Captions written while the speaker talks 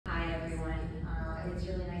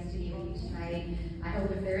tonight. I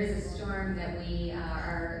hope if there is a storm that we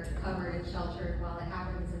are covered and sheltered while it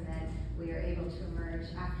happens, and that we are able to emerge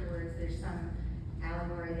afterwards. There's some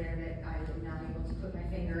allegory there that I am not able to put my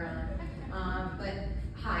finger on. But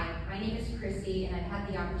hi, my name is Chrissy, and I've had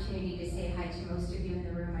the opportunity to say hi to most of you in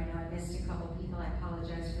the room. I know I missed a couple people. I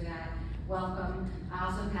apologize for that. Welcome. I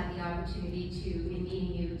also had the opportunity to, in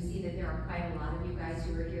meeting you, see that there are quite a lot of you guys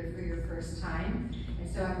who are here for your first time. And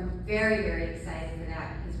so I'm very, very excited for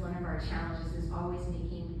that, because one of our challenges is always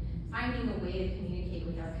finding a way to communicate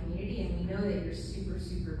with our community. And we know that you're super,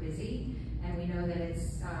 super busy. And we know that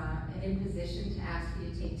it's an imposition to ask you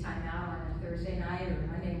to take time out on a Thursday night or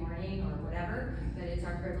Monday morning or whatever, but it's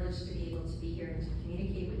our privilege to be able to be here and to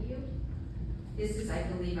communicate with you. This is, I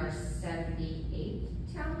believe, our 78th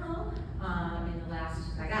town hall in the last,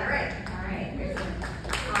 I got it right, all right. In the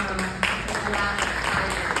last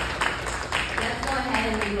 5 years. Let's go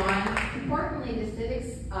ahead and move on. Importantly, the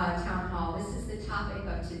Civics town hall, this is the topic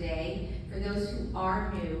of today. For those who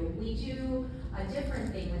are new, we do a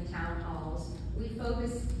different thing with town halls. We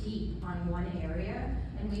focus deep on one area,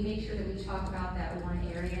 and we make sure that we talk about that one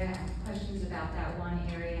area, have questions about that one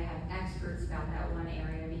area, have experts about that one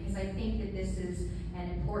area, because I think that this is an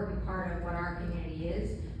important part of what our community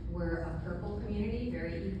is. We're a purple community,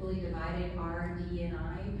 very equally divided, R, D, and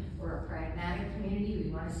I. We're a pragmatic community.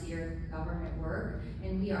 We want to see our government work,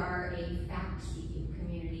 and we are a fact-seeking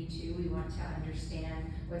community too. We want to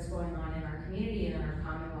understand what's going on in our community and in our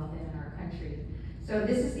Commonwealth and in our country. So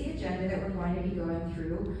this is the agenda that we're going to be going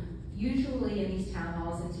through. Usually in these town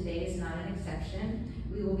halls, and today is not an exception,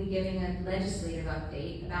 we will be giving a legislative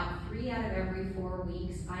update. About 3 out of every 4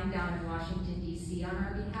 weeks, I'm down in Washington, D.C. on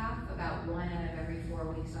our behalf. About 1 out of every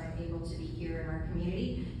 4 weeks, I'm able to be here in our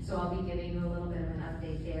community. So I'll be giving you a little bit of an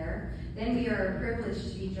update there. Then we are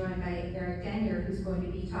privileged to be joined by Eric Denyer, who's going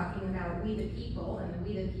to be talking about We the People and the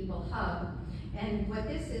We the People Hub. And what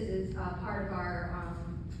this is part of our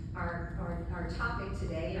topic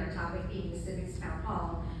today, our topic being the Civics Town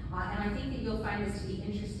Hall. And I think that you'll find this to be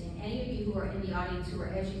interesting. Any of you who are in the audience who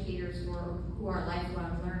are educators, who are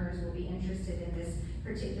lifelong learners, will be interested in this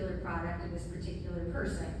particular product and this particular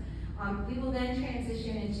person. We will then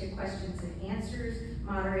transition into questions and answers,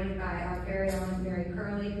 moderated by our very own Mary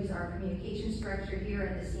Curley, who's our communications director here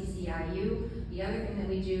at the CCIU. The other thing that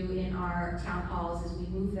we do in our town halls is we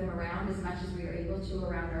move them around as much as we are able to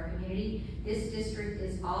around our community. This district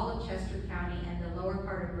is all of Chester County and the lower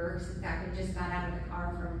part of Berks. In fact, I just got out of the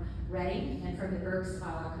car from Reading and from the Berks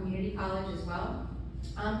Community College as well.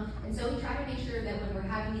 And so we try to make sure that when we're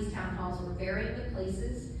having these town halls, we're varying the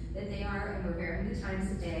places that they are, and we're varying the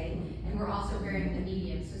times of day, and we're also varying the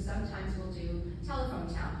medium. So sometimes we'll do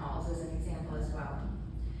telephone town halls as an example as well.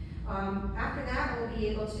 After that, we'll be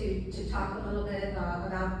able to talk a little bit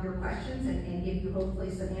about your questions and give you hopefully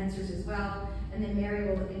some answers as well. And then Mary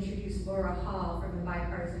will introduce Laura Hall from the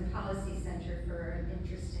Bipartisan Policy Center for an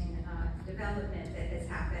interesting development that has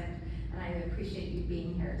happened. And I appreciate you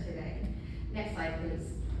being here today. Next slide, please.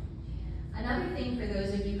 Another thing for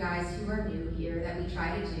those of you guys who are new here that we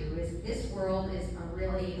try to do is this world is a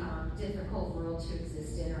really difficult world to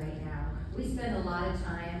exist in right now. We spend a lot of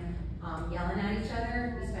time yelling at each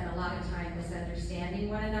other. We spend a lot of time misunderstanding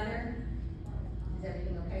one another. Is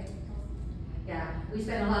everything okay? Yeah, we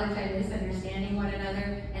spend a lot of time misunderstanding one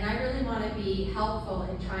another, and I really want to be helpful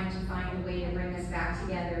in trying to find a way to bring us back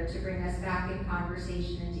together, to bring us back in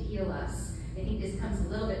conversation and to heal us. I think this comes a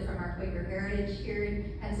little bit from our Quaker heritage here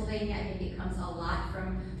in Pennsylvania. I think it comes a lot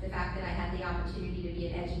from the fact that I had the opportunity to be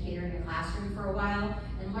an educator in the classroom for a while,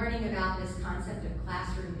 and learning about this concept of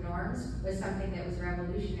classroom norms was something that was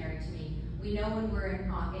revolutionary to me. We know when we're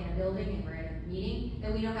in a building and we're in a meeting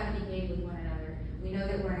that we know how to behave with one another. We know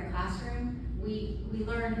that we're in a classroom, we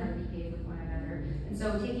learn how to behave with one another. And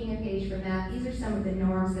so taking a page from that, these are some of the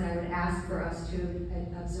norms that I would ask for us to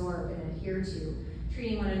absorb and adhere to.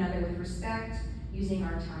 Treating one another with respect, using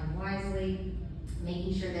our time wisely,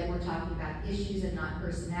 making sure that we're talking about issues and not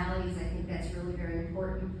personalities. I think that's really very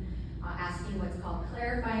important. Asking what's called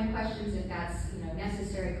clarifying questions, if that's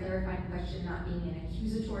necessary. Clarifying question not being an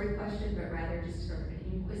accusatory question, but rather just sort of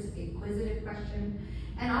an inquisitive question.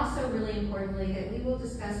 And also, really importantly, that we will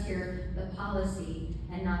discuss here the policy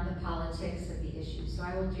and not the politics of the issue. So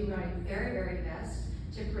I will do my very, very best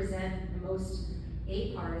to present the most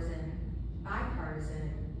apolitical, bipartisan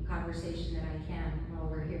conversation that I can while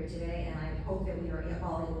we're here today, and I hope that we are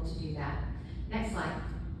all able to do that. Next slide.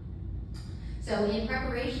 So in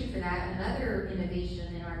preparation for that, another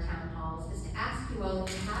innovation in our town halls is to ask you all,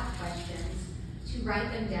 if you have questions, to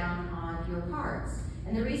write them down on your cards.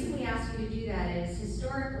 And the reason we ask you to do that is,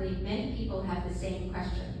 historically, many people have the same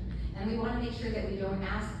question. And we want to make sure that we don't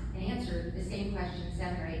ask and answer the same question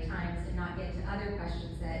 7 or 8 times and not get to other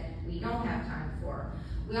questions that we don't have time for.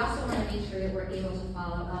 We also want to make sure that we're able to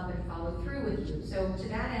follow up and follow through with you. So to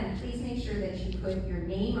that end, please make sure that you put your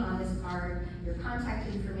name on this card, your contact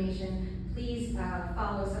information. Please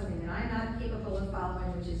follow something that I'm not capable of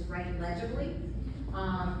following, which is write legibly,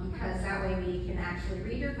 because that way we can actually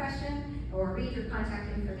read your question or read your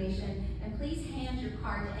contact information. And please hand your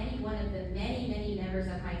card to any one of the many, many members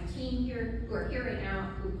of my team here who are here right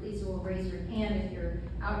now, who please will raise your hand if you're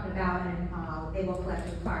out and about, and they will collect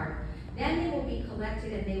your card. Then they will be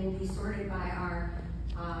collected and they will be sorted by our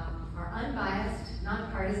unbiased,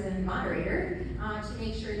 nonpartisan moderator to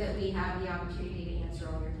make sure that we have the opportunity to answer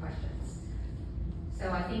all your questions.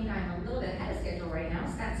 So I think I'm a little bit ahead of schedule right now,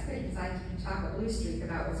 so that's good because I can talk a blue streak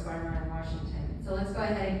about what's going on in Washington. So let's go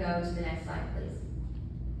ahead and go to the next slide, please.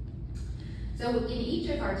 So in each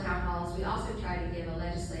of our town halls, we also try to give a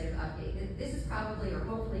legislative update. This is probably, or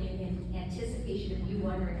hopefully, in anticipation of you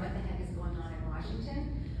wondering what the heck is going on in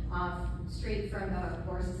Washington. Straight from the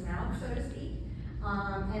horse's mouth, so to speak.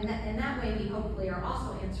 And that way we hopefully are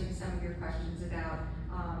also answering some of your questions about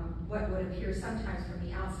what would appear sometimes from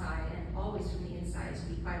the outside and always from the inside to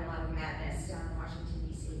be quite a lot of madness down in Washington,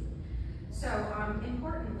 D.C. So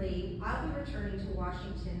importantly, I'll be returning to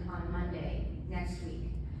Washington on Monday next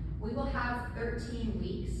week. We will have 13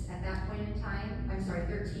 weeks at that point in time,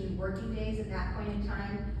 13 working days at that point in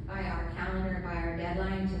time by our calendar, by our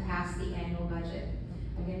deadline to pass the annual budget.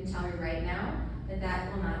 I'm going to tell you right now that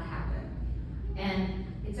that will not happen. And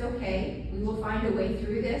it's okay, we will find a way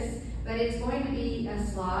through this, but it's going to be a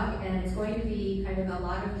slog and it's going to be kind of a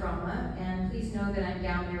lot of drama. And please know that I'm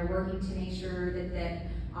down there working to make sure that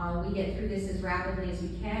we get through this as rapidly as we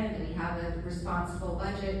can and that we have a responsible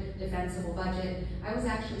budget, defensible budget. I was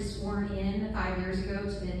actually sworn in 5 years ago to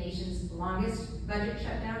the nation's longest budget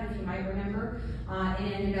shutdown, if you might remember.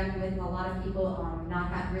 It ended up with a lot of people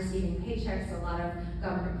not receiving paychecks, a lot of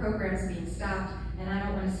government programs being stopped, and I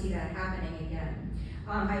don't want to see that happening again.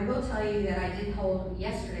 I will tell you that I did hold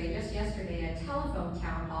just yesterday, a telephone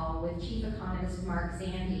town hall with Chief Economist Mark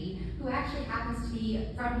Zandi, who actually happens to be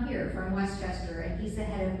from here, from Westchester, and he's the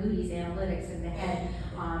head of Moody's Analytics and the head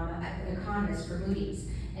economist for Moody's.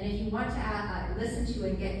 And if you want to listen to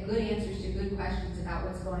and get good answers to good questions about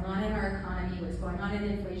what's going on in our economy, what's going on in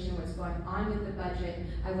inflation, what's going on with the budget,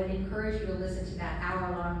 I would encourage you to listen to that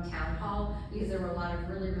hour-long town hall because there were a lot of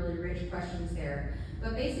really, really rich questions there.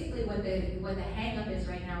 But basically what the hang-up is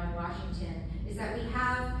right now in Washington is that we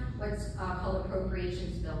have what's called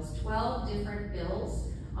appropriations bills, 12 different bills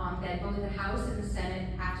that both the House and the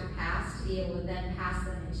Senate have to pass to be able to then pass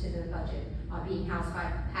them into the budget, being passed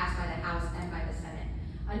by the House and by the Senate.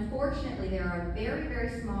 Unfortunately, there are a very,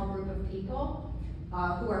 very small group of people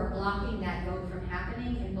who are blocking that vote from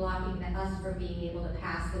happening and blocking us from being able to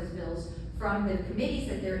pass those bills from the committees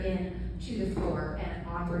that they're in to the floor and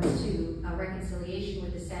onwards to reconciliation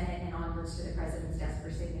with the Senate and onwards to the President's desk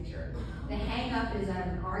for signature. The hang-up is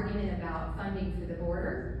an argument about funding for the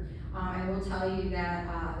border. I will tell you that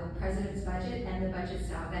the President's budget and the budgets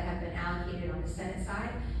that have been allocated on the Senate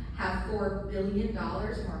side have $4 billion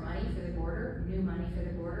more money for the border, new money for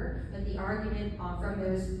the border, but the argument from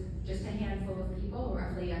those just a handful of people,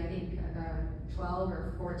 roughly I think 12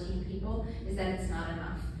 or 14 people, is that it's not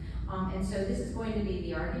enough. And so this is going to be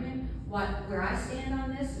the argument. Where I stand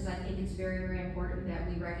on this is I think it's very, very important that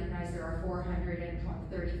we recognize there are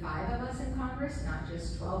 435 of us in Congress, not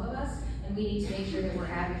just 12 of us, and we need to make sure that we're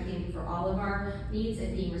advocating for all of our needs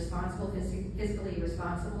and being responsible, fiscally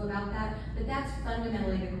responsible about that. But that's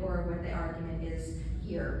fundamentally the core of what the argument is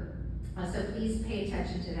here. So please pay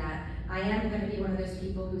attention to that. I am going to be one of those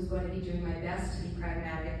people who's going to be doing my best to be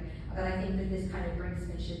pragmatic, but I think that this kind of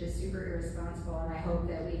brinksmanship is super irresponsible, and I hope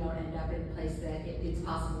that we don't end up in a place that it's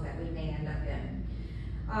possible that we may end up in.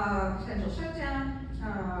 Potential shutdown,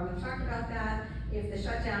 we've talked about that. If the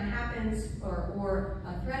shutdown happens, or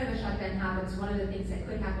a threat of a shutdown happens, one of the things that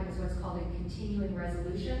could happen is what's called a continuing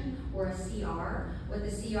resolution, or a CR. What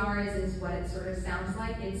the CR is what it sort of sounds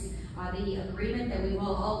like. It's the agreement that we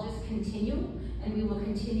will all just continue, and we will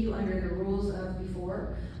continue under the rules of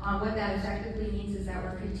before. What that effectively means is that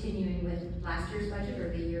we're continuing with last year's budget, or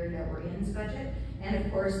the year that we're in's budget. And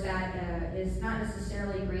of course, that is not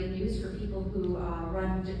necessarily great news for people who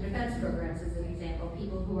run defense programs, as an example,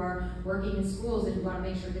 people who are working in schools and who want to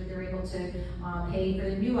make sure that they're able to pay for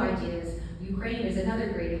the new ideas. Ukraine is another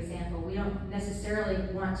great example. We don't necessarily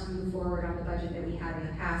want to move forward on the budget that we had in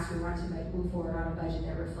the past. We want to move forward on a budget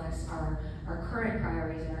that reflects our current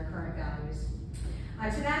priorities and our current values.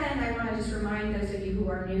 To that end, I want to just remind those of you who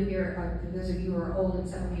are new here, those of you who are old and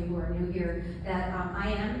some of you who are new here, that I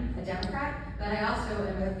am a Democrat, but I also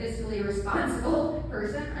am a fiscally responsible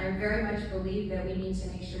person. I very much believe that we need to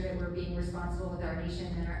make sure that we're being responsible with our nation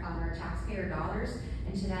and on our taxpayer dollars.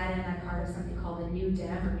 And to that end, I'm part of something called the New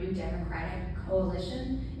Dem, or New Democratic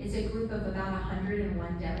Coalition. It's a group of about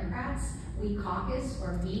 101 Democrats. We caucus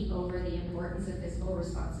or meet over the importance of fiscal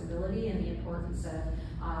responsibility and the importance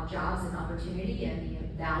of jobs and opportunity and the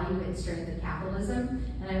value and strength of capitalism.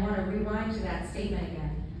 And I want to rewind to that statement again.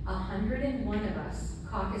 101 of us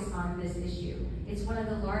caucus on this issue. It's one of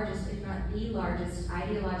the largest, if not the largest,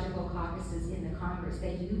 ideological caucuses in the Congress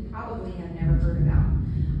that you probably have never heard about.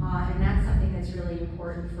 And that's something that's really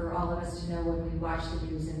important for all of us to know when we watch the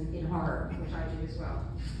news in horror, which I do as well.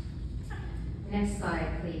 Next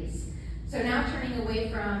slide, please. So now turning away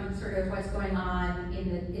from sort of what's going on in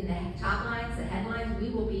the top lines, the headlines, we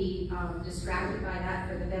will be distracted by that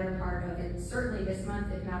for the better part of it, certainly this month,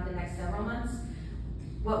 if not the next several months.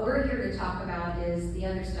 What we're here to talk about is the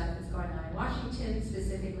other stuff that's going on in Washington,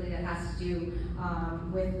 specifically that has to do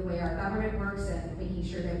with the way our government works and making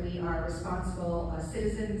sure that we are responsible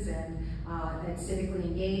citizens and civically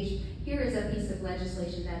engaged. Here is a piece of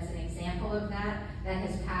legislation that's an example of that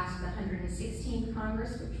has passed the 116th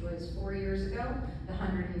Congress, which was 4 years ago, the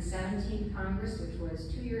 117th Congress, which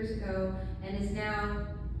was 2 years ago, and is now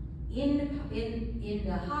in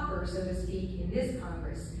the hopper, so to speak, in this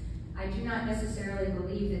Congress. I do not necessarily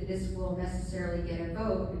believe that this will necessarily get a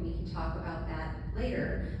vote, and we can talk about that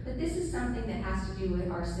later. But this is something that has to do with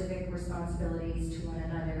our civic responsibilities to one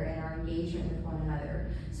another and our engagement with one another.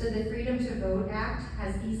 So the Freedom to Vote Act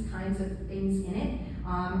has these kinds of things in it,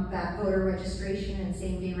 that voter registration and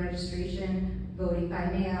same-day registration, voting by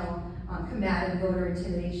mail, combating voter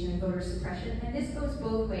intimidation and voter suppression. And this goes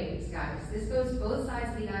both ways, guys. This goes both sides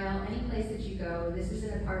of the aisle, any place that you go. This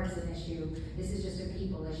isn't a partisan issue. This is just a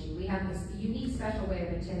people issue. We have this unique special way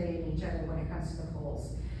of intimidating each other when it comes to the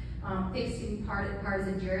polls. Fixing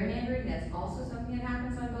partisan gerrymandering, that's also something that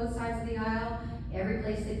happens on both sides of the aisle. Every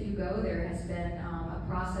place that you go, there has been a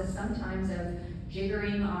process sometimes of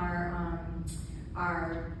jiggering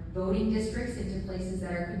our voting districts into places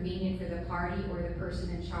that are convenient for the party or the person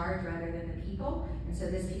in charge rather than the people. And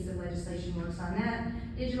so this piece of legislation works on that.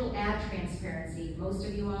 Digital ad transparency. Most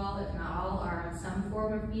of you all, if not all, are on some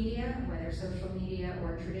form of media, whether social media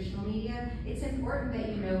or traditional media. It's important that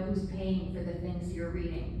you know who's paying for the things you're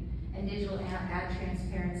reading. And digital ad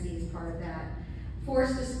transparency is part of that.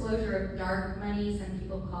 Forced disclosure of dark money. Some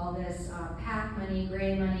people call this PAC money,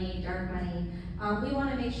 gray money, dark money. We want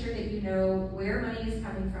to make sure that you know where money is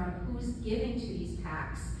coming from, who's giving to these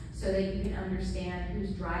PACs, so that you can understand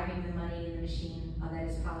who's driving the money in the machine that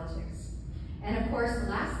is politics. And of course, the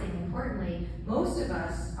last thing, importantly, most of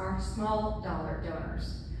us are small dollar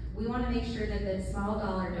donors. We want to make sure that the small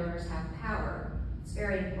dollar donors have power. It's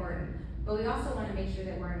very important. But we also want to make sure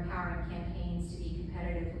that we're empowering campaigns to be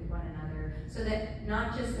competitive with one another, so that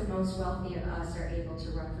not just the most wealthy of us are able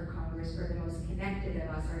to run for Congress, or the most connected of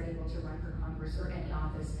us are able to run for Congress or any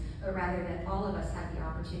office, but rather that all of us have the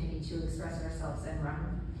opportunity to express ourselves and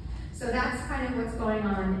run. So that's kind of what's going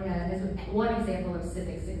on as one example of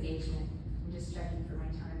civics engagement. I'm just checking for my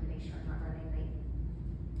time to make sure I'm not running late.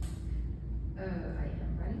 I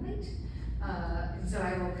am running late. And so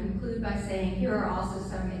I will conclude by saying here are also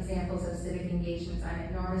some examples of civic engagements. I'm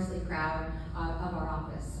enormously proud of our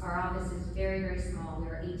office. Our office is very, very small.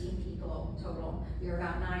 There are 18 people total. We are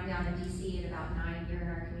about 9 down in DC and about 9 here in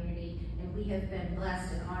our community. And we have been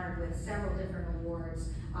blessed and honored with several different awards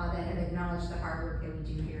that have acknowledged the hard work that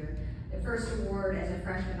we do here. The first award as a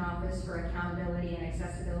freshman office for accountability and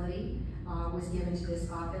accessibility was given to this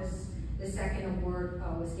office. The second award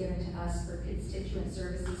was given to us for constituent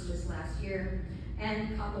services just last year.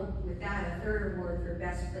 And coupled with that, a third award for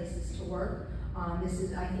best places to work. This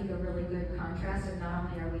is, I think, a really good contrast of not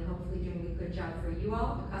only are we hopefully doing a good job for you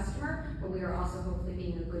all, the customer, but we are also hopefully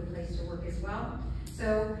being a good place to work as well.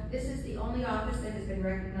 So this is the only office that has been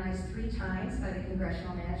recognized 3 times by the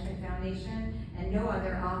Congressional Management Foundation, and no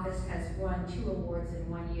other office has won 2 awards in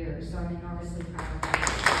 1 year. So I'm enormously proud of that.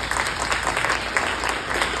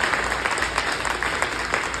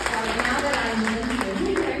 Now that I'm in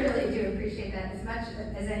here, I really do appreciate that. As much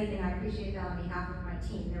as anything, I appreciate that on behalf of my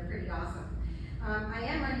team. They're pretty awesome. I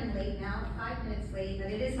am running late now, 5 minutes late,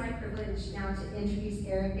 but it is my privilege now to introduce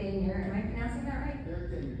Eric Danier. Am I pronouncing that right?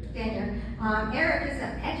 Eric Danier. Eric is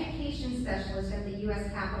an education specialist at the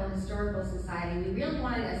U.S. Capitol Historical Society. We really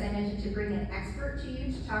wanted, as I mentioned, to bring an expert to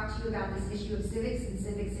you to talk to you about this issue of civics and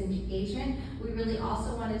civics engagement. We really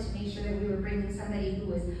also wanted to make sure that we were bringing somebody who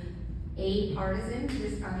was partisan to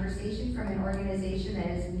this conversation from an organization that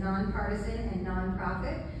is nonpartisan and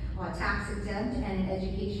nonprofit. tax exempt, and an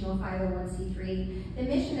educational 501c3. The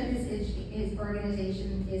mission of his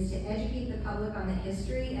organization is to educate the public on the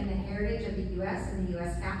history and the heritage of the U.S. and the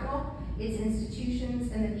U.S. Capitol, its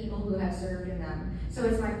institutions, and the people who have served in them. So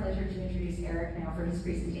it's my pleasure to introduce Eric now for his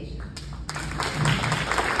presentation.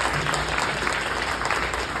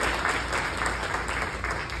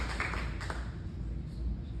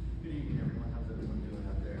 Good evening, everyone. How's everyone doing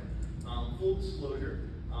out there? Full disclosure,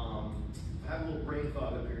 I have a little brain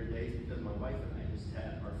fog up here today because my wife and I just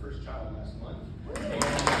had our first child last month. And I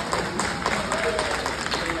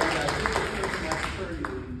did the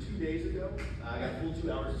maternity 2 days ago. I got a full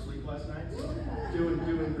 2 hours of sleep last night, so doing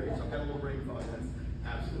great. So I've got a little brain fog. That's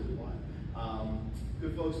absolutely why.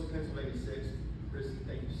 Good folks at Pennsylvania 6, Christy,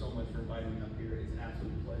 thank you so much for inviting me up here. It's an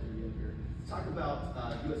absolute pleasure to be up here. Talk about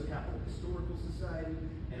U.S. Capitol Historical Society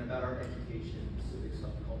and about our education civics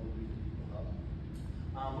hub called the People Hub.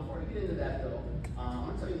 Before I get into that though, I'm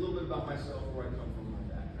going to tell you a little bit about myself, where I come from, my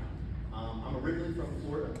background. I'm originally from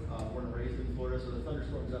Florida, born and raised in Florida, so the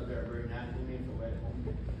thunderstorms up there are very natural to me and feel right at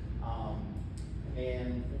home.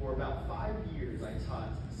 And for about 5 years, I taught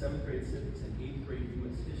 7th grade civics and 8th grade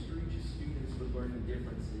U.S. history to students with learning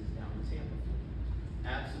differences down in Tampa.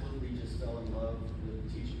 Absolutely just fell in love with the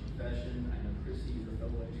teaching profession. I know Christy is a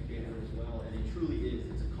fellow educator as well, and it truly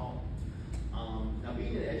is. It's a calling. Now,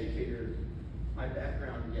 being an educator, my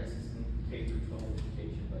background, yes, is in K through 12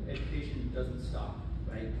 education, but education doesn't stop,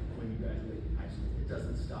 right, when you graduate high school. It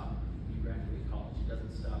doesn't stop when you graduate college. It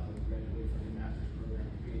doesn't stop when you graduate from your master's program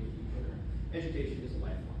or PhD program. Education is a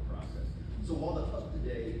lifelong process. So while the hub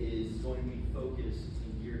today is going to be focused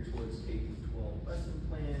and geared towards K through 12 lesson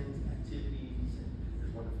plans and activities, and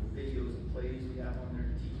there's wonderful videos and plays we have on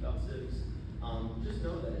there to teach about civics, just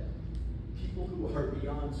know that people who are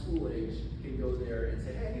beyond school age can go there and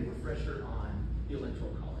say, hey, I need a refresher on the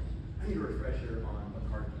Electoral College. I need a refresher on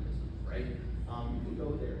McCarthyism, right? You can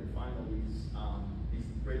go there and find all these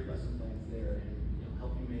great lesson plans there and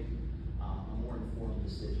help you make a more informed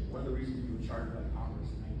decision. One of the reasons we were chartered by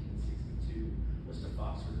Congress in 1962 was to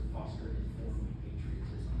foster informed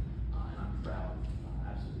patriotism. And I'm proud,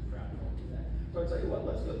 absolutely proud to all do that. So I'll tell you what,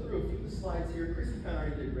 let's go through a few of the slides here. Christy kind of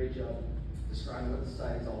already did a great job describing what the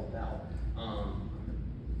society is all about. I'm going to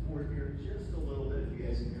forward here just a little bit if you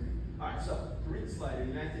guys can hear me. All right, so to read the slide, the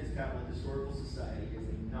United States Capitol Historical Society is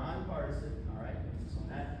a nonpartisan, all right, emphasis on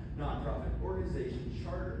that, nonprofit organization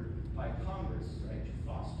chartered by Congress, right, to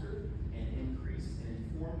foster and increase and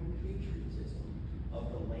inform patriotism of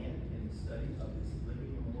the land and the study of its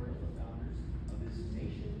living memorial of founders of this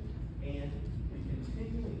nation, and the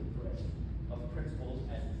continuing thread of principles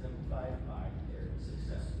as exemplified by their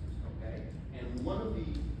successors, okay? And one of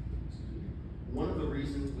the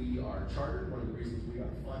reasons we are chartered, one of the reasons we are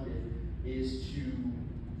funded, is to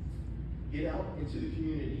get out into the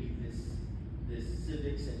community this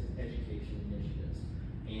civics and education initiatives.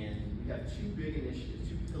 And we have two big initiatives,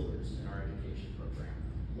 two pillars in our education program.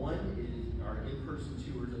 One is our in-person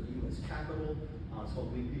tours of the U.S. Capitol. It's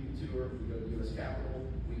called the People Tour. We go to the U.S. Capitol.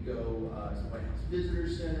 We go to the White House Visitor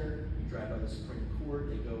Center. We drive by the Supreme Court.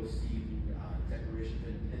 They go see the Declaration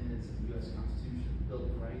of Independence and the U.S. Constitution, the Bill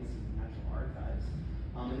of Rights, and the National Archives.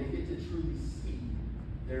 And they get to truly see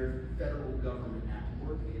their federal government at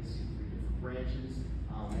work. They get to see the different branches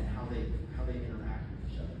and how they interact with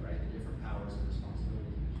each other, right? The different powers and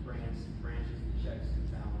responsibilities of each branches, the checks and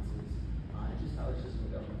balances, and just how the system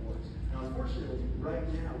of government works. Now, unfortunately, right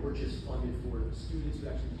now we're just funded for students who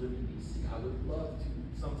actually live in D.C. I would love to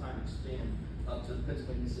sometime expand up to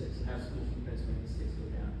Pennsylvania 6 and have schools from Pennsylvania 6 go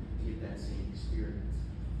down and get that same experience.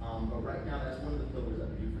 But right now, that's one of the pillars that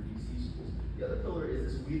we do for D.C. schools. The other pillar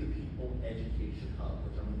is this We the People Education Hub,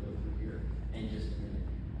 which I'm going to go through here in just a minute.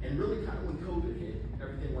 And really kind of when COVID hit,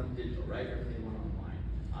 everything went digital, right? Everything went online,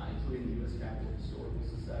 including the U.S. Capitol Historical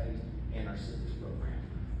Society and our civics program.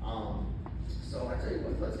 So I tell you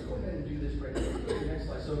what, let's go ahead and do this right now. Let's go to the next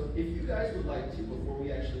slide. So if you guys would like to, before we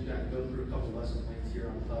actually kind of go through a couple lesson plans here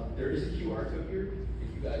on the hub, there is a QR code here. If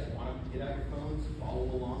you guys want to get out your phones, follow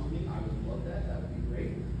along with me, I would love that. That would be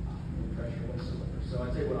great. No pressure whatsoever. So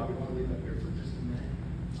I tell you what, I want to leave up here for just a minute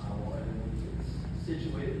while everyone gets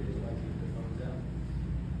situated. If they'd like to get their phones out.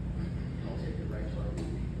 And I'll take it right to our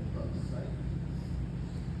People Hub site.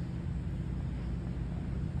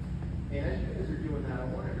 And as you guys are doing that, I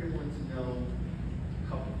want everyone to know a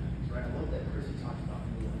couple things, right? I love that Chrissy talked about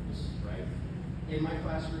nuance, right? In my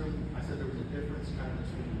classroom, I said there was a difference kind of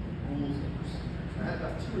between rules and procedures. I had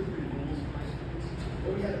about 2 or 3 rules for my students,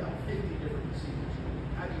 but we had about 50 different procedures.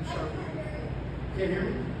 How do you sharpen them? Can't hear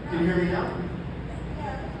me? Can you hear me now?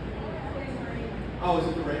 Oh,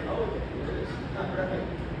 is it the rain? Oh, okay. It is. All right.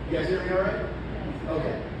 You guys hear me all right?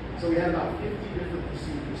 Okay. So we had about 50 different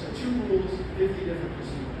procedures. So 2 rules, 50 different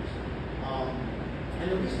procedures. And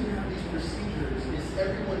the reason we have these procedures is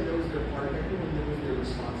everyone knows their part, everyone knows their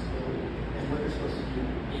responsibility, and what they're supposed to do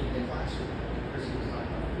in the classroom. Chris was talking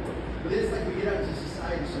about before. But it's like we get out into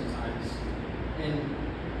society sometimes, and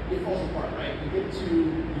it falls apart, right? We get to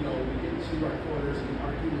our corners, and we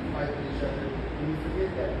argue, we fight with each other, and we forget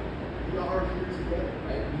that we are here together,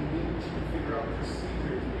 right? We need to figure out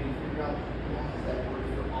procedures, we need to figure out laws that work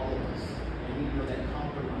for all of us, and we know that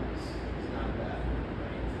compromise is not bad,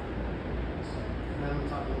 right? So, and I'm going to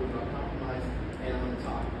talk a little bit about compromise, and I'm going to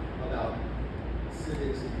talk about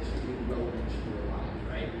civics and history being relevant to your life,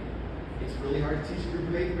 right? It's really hard to teach a group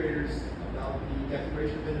of 8th graders about the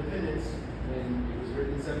Declaration of Independence when it was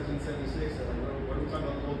written in 1776. And like, what are we talking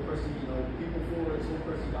about? The old crusty, people forward, this old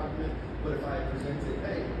crusty document. But if I presented,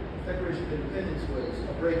 hey, Declaration of Independence was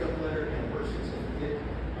a breakup letter and a birth certificate,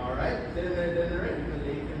 all right, then they're in because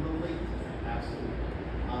they can relate to that. Absolutely.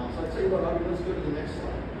 So I'll tell you what, let's go to the next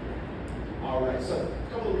slide. All right, so a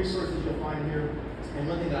couple of resources you'll find here. And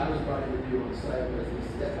one thing that I was brought in to do on the site was a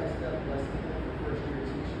step-by-step lesson plan for first-year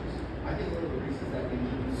teachers. I think one of the reasons that we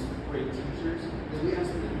lose great teachers is we ask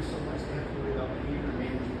them to do so much. They have to worry about behavior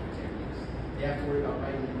management techniques. They have to worry about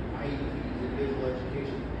writing IEPs, individual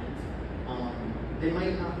education plans. They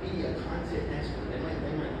might not be a content expert. They might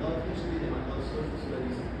love history, they might love social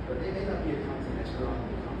studies, but they may not be a content expert on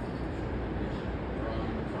the Constitution or on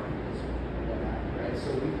the Congress or whatnot, right?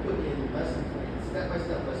 So we put in lesson plans,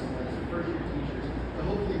 step-by-step lesson plans for first-year teachers to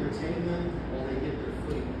hopefully retain them while they get their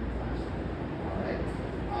footing in the classroom. All right?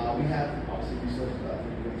 We have obviously resources about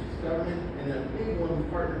the U.S. government, and then a big one we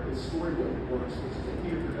partnered with Storyworks, which is a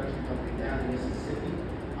theater production company down in Mississippi,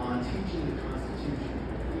 on teaching the Constitution.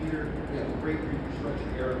 Theater, we have a great Reconstruction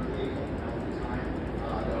era play coming out at the time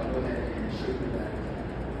that I'll go ahead and show you that.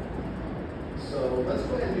 So let's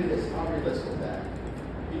go ahead and do this. Aubrey, let's go back.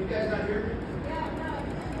 Can you guys not hear me?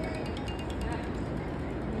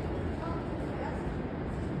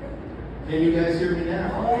 Can you guys hear me now?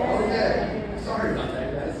 Okay. Sorry about that,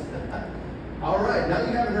 guys. All right. Now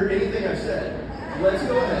you haven't heard anything I've said. Let's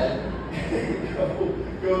go ahead and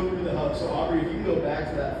go through the hub. So Aubrey, if you can go back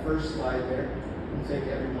to that first slide there, we'll take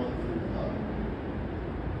everyone through the hub.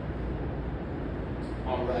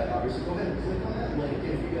 All right, Aubrey. So go ahead and click on that link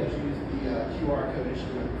if you guys use the QR code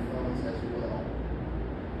instrument on your phones as well.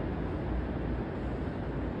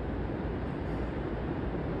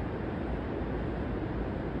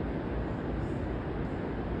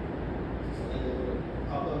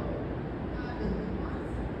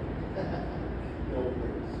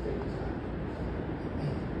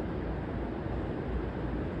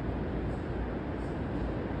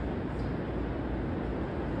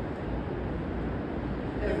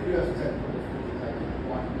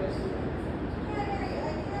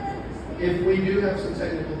 If we do have some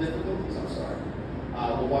technical difficulties, I'm sorry.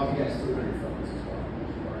 We'll walk you guys through on your phones as well.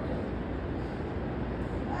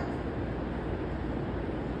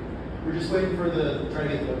 We're just waiting for trying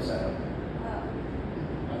to get the website up.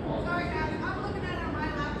 Sorry guys, I'm looking at it on my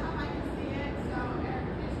laptop, I can see it, so Eric,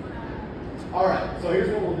 just wanna... All right, so here's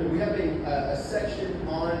what we'll do. We have a section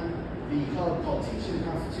on the hub called Teaching the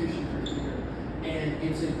Constitution for the Year. And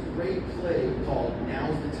it's a great play called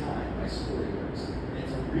Now's the Time by Storyworks. And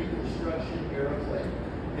it's a Reconstruction era play.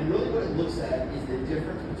 And really what it looks at is the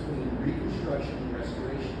difference between Reconstruction and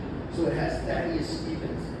Restoration. So it has Thaddeus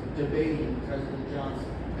Stevens debating President Johnson,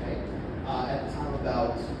 okay, at the time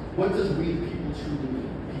about what does we the people truly mean?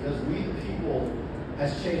 Because we the people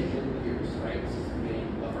has changed over the years, right, since the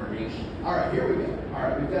beginning of our nation. All right, here we go. All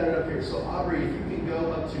right, we've got it up here. So Aubrey, if you can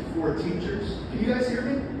go up to 4 teachers. Can you guys hear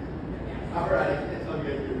me? All right,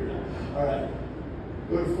 okay, all right.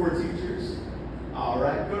 Go to 4 teachers. All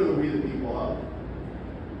right, go to the We the People hub.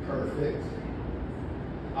 Perfect.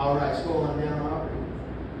 All right, scroll on down, Aubrey.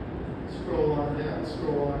 Scroll on down,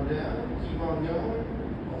 scroll on down. Keep on going.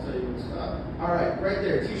 I'll tell you when to stop. All right, right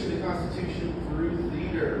there, Teaching the Constitution through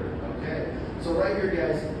Leader. Okay, so right here,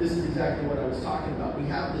 guys, this is exactly what I was talking about. We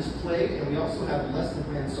have this play, and we also have lesson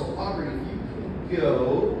plans. So Aubrey, if you can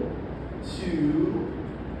go to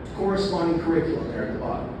corresponding curriculum there at the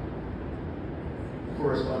bottom.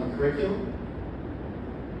 Corresponding curriculum.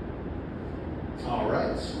 All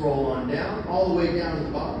right, scroll on down, all the way down to the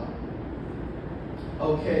bottom.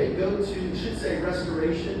 Okay, go to, it should say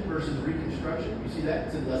Restoration versus Reconstruction. You see that?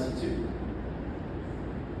 It's in lesson 2.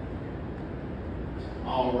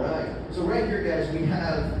 All right, so right here, guys, we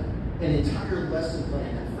have an entire lesson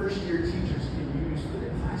plan that first-year teachers can use for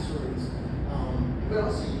their classrooms. But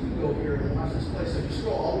also, you can go here and watch this play. So if you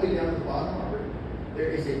scroll all the way down to the bottom, Robert, there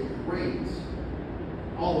is a great,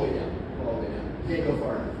 all the way down, you can't go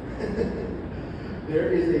far enough.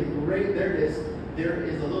 There is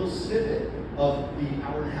a little snippet of the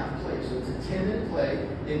hour and a half play. So it's a 10-minute play,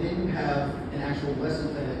 and then you have an actual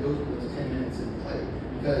lesson plan that goes with those 10 minutes in play.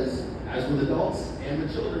 Because as with adults and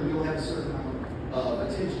with children, we don't have a certain amount of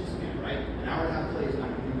attention span, right? An hour and a half play is not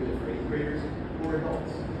going to be good for 8th graders or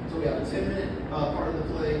adults. So we have a 10-minute part of the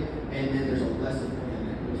play, and then there's a lesson plan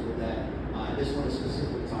that goes with that. This one is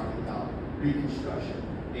specifically talking about reconstruction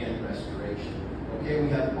and restoration. Okay, we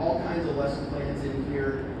have all kinds of lesson plans in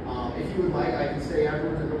here. If you would like, I can stay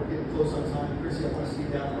afterwards. I know we're getting close on time. Chrissy, I want to see you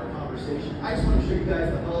down in our conversation. I just want to show you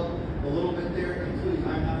guys the hub a little bit there, including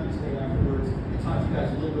I'm happy to stay afterwards and talk to you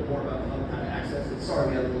guys a little bit more about the hub, how to access it. Sorry,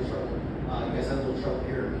 we had a little trouble. You guys had a little trouble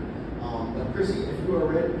hearing me. But Chrissy, if you are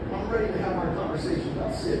ready, I'm ready to have our conversation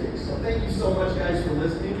about civics. So thank you so much, guys, for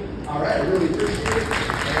listening. All right, I really appreciate it.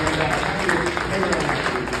 And hang on.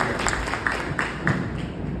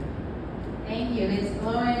 Thank you. It's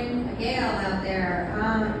blowing a gale out there.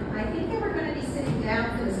 I think that we're going to be sitting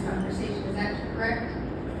down for this conversation. Is that correct?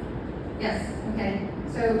 Yes. Okay.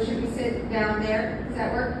 So should we sit down there? Does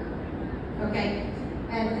that work? Okay.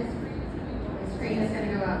 And the screen is going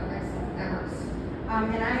to go up. Excellent. That works.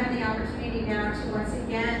 And I have the opportunity now to once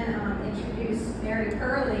again introduce Mary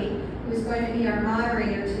Curley, who's going to be our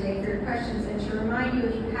moderator today for your questions. And to remind you,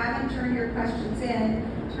 if you haven't turned your questions in,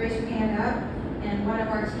 to raise your hand up, and one of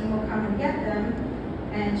our team will come and get them.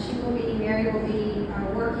 And Mary will be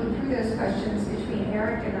working through those questions between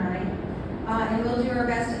Eric and I. And we'll do our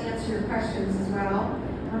best to answer your questions as well.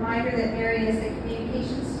 A reminder that Mary is the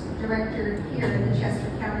communications director here in the Chester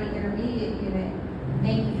County Intermediate Unit.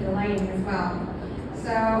 Thank you for the lighting as well.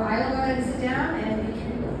 So I will go ahead and sit down and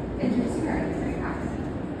introduce Mary. Very happy.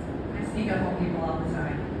 I sneak up on people all the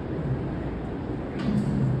time.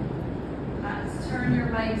 Turn your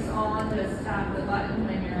mics on, just tap the button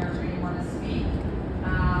when you want to speak.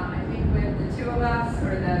 I think with the two of us,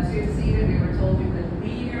 or the two seated, we were told you could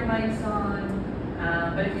leave your mics on,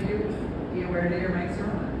 but if you do, be aware that your mics are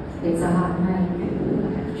on. It's a hot night.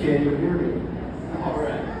 Can you hear me? All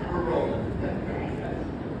right, we're rolling.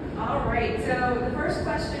 All right, so the first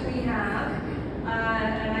question we have,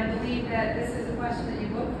 and I believe that this is a question that you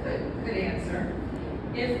both could answer.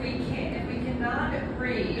 If we cannot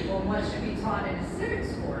agree on what should be taught in a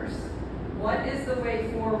civics course, what is the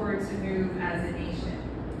way forward to move as a nation?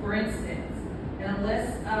 For instance, in a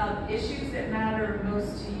list of issues that matter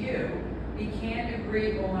most to you, we can't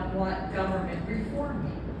agree on what government reform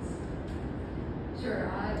means.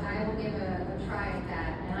 Sure, I will give a try at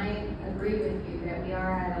that. And I agree with you that we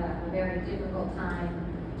are at a very difficult time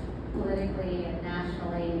politically and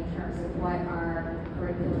nationally in terms of what our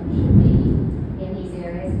curriculum should be in these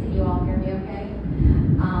areas. Can you all hear me okay?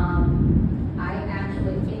 I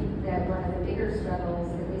actually think that one of the bigger struggles,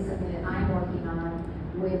 at least something that I'm working on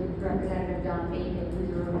with Representative Don Bacon, who's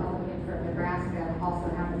a Republican from Nebraska, also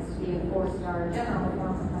happens to be a 4-star general,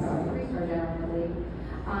 or 3-star general, I believe,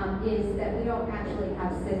 is that we don't actually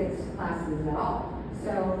have civics classes at all.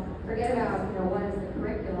 So forget about, what is the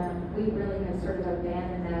curriculum. We really have sort of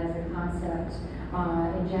abandoned that as a concept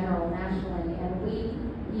in general, nationally. And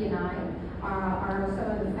he and I, are some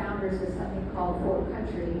of the founders of something called Fort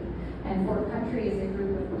Country. And Fort Country is a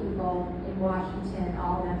group of people in Washington,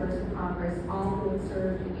 all members of Congress, all who have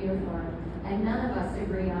served in uniform. And none of us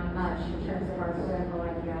agree on much in terms of our political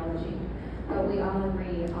ideology. But we all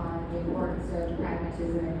agree on the importance of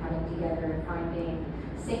pragmatism and coming together and finding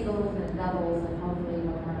singles and doubles and hopefully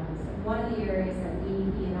home runs. One of the areas that he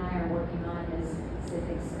and I are working on is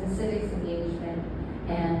civics engagement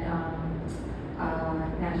and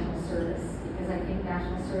national service, because I think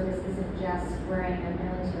national service isn't just wearing a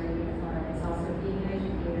military uniform, it's also being an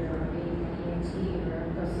educator or being an EMT or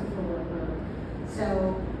a social worker.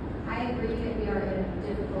 So I agree that we are in a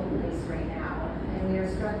difficult place right now, and we are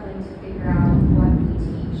struggling to figure out what we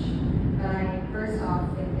teach. But I first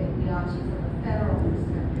off think that we ought to, from a federal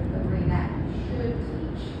perspective, agree that we should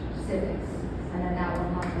teach civics, and then that will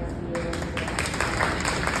help us be able to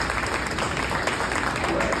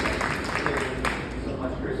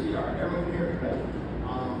everyone can hear me, right?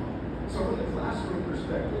 So from the classroom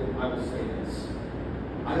perspective, I will say this.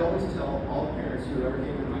 I always tell all parents who ever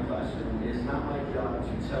came into my classroom, it is not my job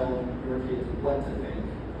to tell your kids what to think.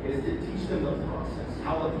 It is to teach them the process,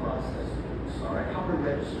 how the process works, all right? How to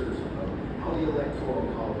register to vote, how the electoral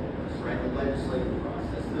college works, right? The legislative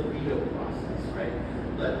process, the veto process, right?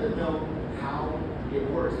 Let them know how it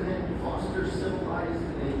works, and then foster civilized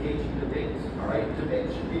and engaging debates, all right?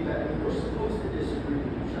 Debate should be that. I mean, we're supposed to disagree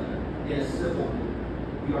with each other in a civil way.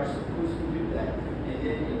 We are supposed to do that, and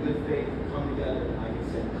then in good faith come together and, like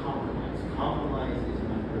I said, compromise. Compromise is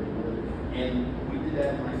my favorite word, and we did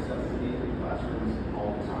that myself in the classrooms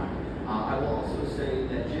all the time. I will also say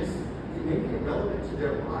that just making it relevant to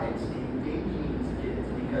their lives and engaging these kids,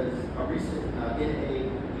 because a recent NAAP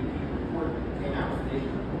report came out,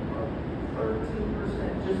 nation report,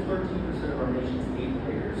 13%, just 13% of our nation's 8th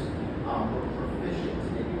graders were proficient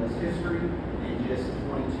in U.S. history, and just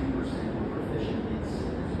 22% were proficient in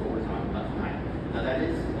civics, what we're talking about tonight. Now that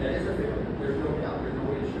is a failure. There's no doubt. There's no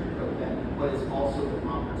way to sugarcoat that. But it's also an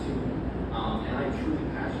opportunity. And I'm truly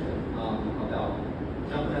passionate about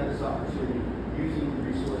jumping at this opportunity, using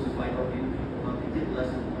resources like our people to get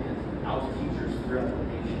lesson plans out to teachers throughout the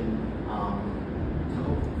nation to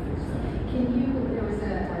hopefully fix that. There was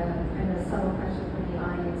a kind of subtle question from the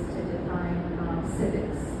audience to define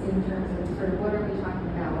civics in terms of sort of what are we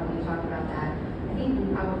talking about when we talk about that. I think we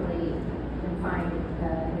probably can find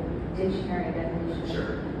a dictionary definition.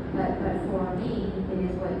 Sure. But for me, it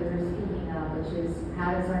is what you're speaking of, which is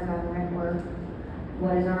how does our government work?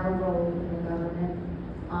 What is our role in the government?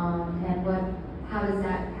 And how is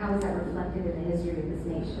that reflected in the history of this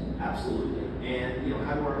nation? Absolutely. And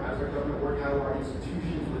how does our government work? How do our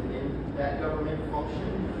institutions within that government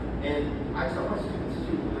function? And I tell my students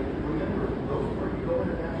too, remember, those where you go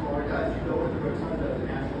into National Archives, you go into the Rotunda of the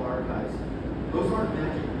National Archives, those aren't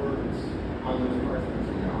magic words on those parchments,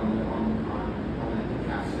 on that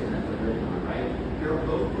casket that they're written on, right?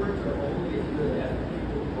 Those words are only as good as the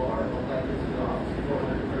people who are elected to the office.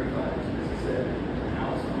 435, as Chris said, the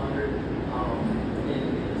House 100, in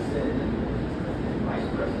the Senate, and Vice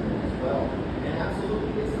President as well. And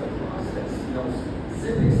absolutely, it's the process.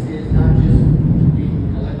 Civics is not just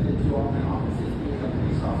being elected to an office, it's being a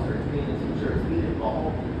police officer, it's being a teacher, it's being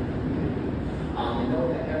involved in the community. And know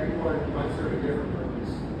that everyone might serve a different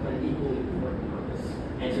purpose, but an equally important purpose.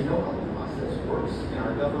 And to know how the process works in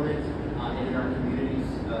our government and in our communities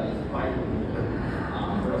is vitally important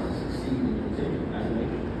for us to succeed and continue as a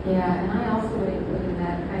nation. Yeah, and I also would include in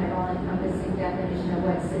that kind of all-encompassing definition of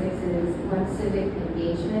what civics is, what civic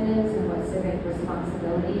engagement is, and what civic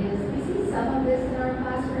responsibility is. We see some of this in our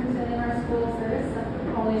classrooms and in our schools. There is some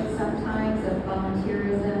component sometimes of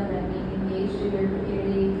volunteerism and being engaged in your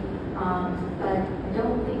community, but I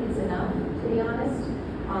don't think it's enough, to be honest.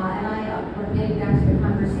 And getting back to the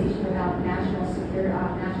conversation about national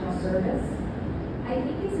service, I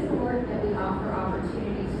think it's important that we offer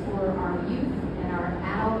opportunities for our youth and our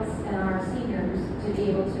adults and our seniors to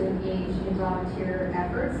be able to engage in volunteer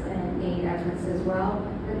efforts and aid efforts as well.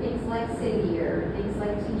 For things like City Year, things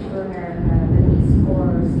like Teach for America, the Peace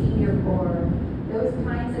Corps, Senior Corps, those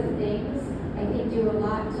kinds of things, I think do a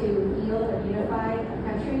lot to heal and unify a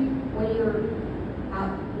country when you're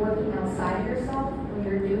out working outside of yourself, when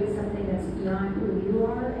you're doing something that's beyond who you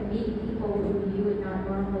are and meeting people who you would not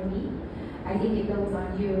normally meet. I think it builds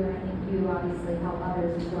on you, and I think you obviously help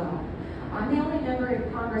others as well. I'm the only member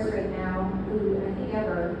in Congress right now who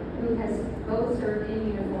has both served in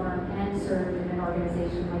uniform and served in an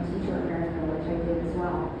organization like Teach for America, which I did as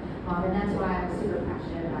well. And that's why I'm super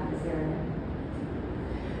passionate about this area.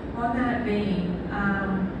 On that vein,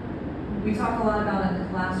 we talk a lot about it in the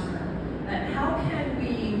classroom, but how can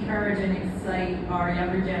we encourage and excite our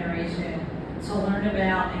younger generation to learn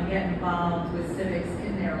about and get involved with civics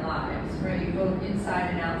in their lives, right? Both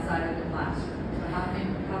inside and outside of the classroom. So how can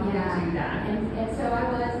we do that? And so I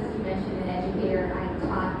was, as you mentioned, an educator. I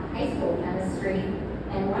taught high school chemistry,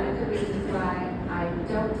 and one of the reasons why I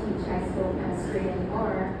don't teach high school chemistry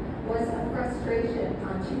anymore was a frustration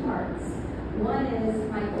on two parts. One is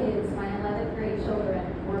my kids, my 11th grade children,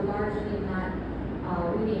 were largely not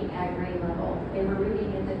reading at grade level. They were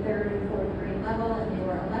reading at the 3rd and 4th grade level, and they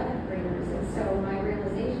were 11th graders. And so my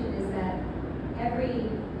realization is that every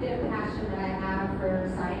bit of passion that I have for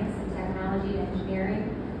science and technology and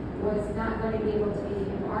engineering was not going to be able to be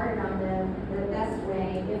imparted on them the best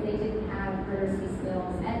way if they didn't have literacy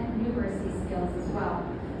skills and numeracy skills as well.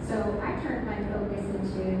 So I turned my focus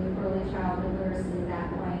into early childhood literacy at that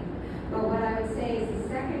point. But what I would say is the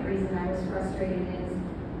second reason I was frustrated is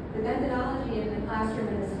the methodology in the classroom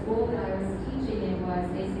in the school that I was teaching in was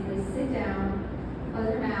basically sit down,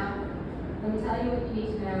 close your mouth, let me tell you what you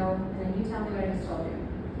need to know, and then you tell me what I just told you.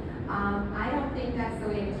 I don't think that's the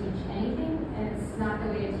way to teach anything, and it's not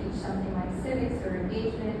the way to teach something like civics or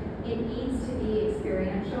engagement. It needs to be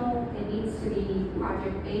experiential, it needs to be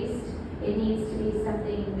project-based, it needs to be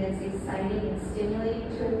something that's exciting and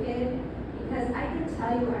stimulating to a kid. Because I can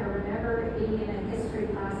tell you, I remember being in a history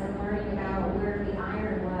class and learning about where the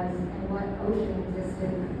iron was and what ocean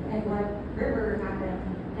existed and what river happened.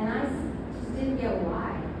 And I just didn't get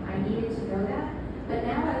why I needed to know that. But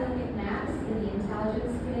now I look at maps in the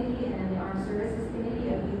Intelligence Committee and the Armed Services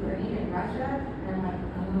Committee of Ukraine and Russia, and I'm like,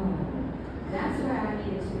 oh, that's why I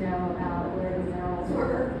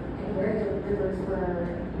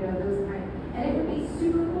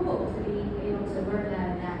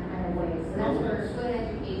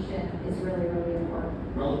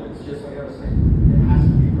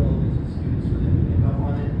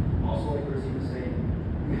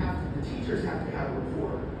teachers have to have a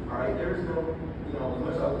rapport. All right, there's no, you know, as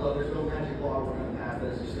much as I would love, there's no magic law we're going to have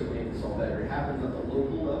that's just going to make this all better. It happens at the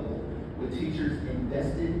local level with teachers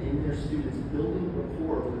invested in their students, building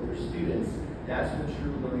rapport with their students. That's when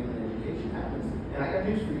true learning and education happens. And I got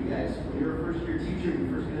news for you guys. When you're a first-year teacher, you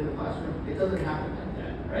first get in the classroom, it doesn't happen like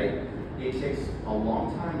that, right? It takes a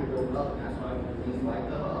long time to build up, and that's why we do things like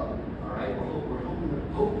the hub. All right, we're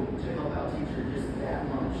hoping to help out teachers just that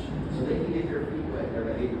much, so they can get their feet wet, their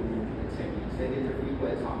behavioral techniques. They get their feet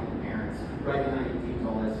wet talking to parents, writing IEPs,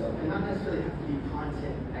 all that stuff, and not necessarily have to be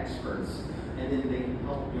content experts. And then they can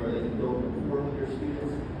help, you know, they can build rapport with their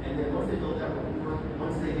students. And then once they build that rapport,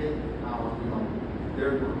 once they get,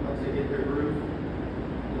 once they get their groove,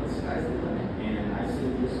 you know, the sky's the limit. And I've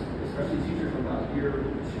seen this, especially teachers from about year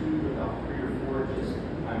 2 to about 3 or 4,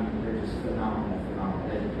 they're just phenomenal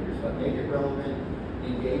educators. But make it relevant,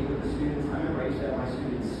 engage with the students. I remember I used to have my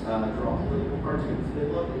students draw political cartoons. They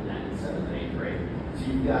loved it in 7th and 8th grade. So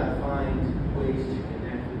you've got to find ways to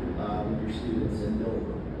connect with your students and build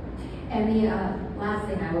them. And the last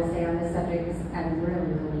thing I will say on this subject is I'm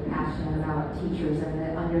really, really passionate about teachers and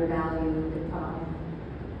the undervalued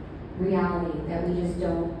reality that we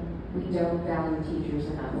don't value teachers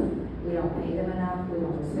enough. We don't pay them enough. We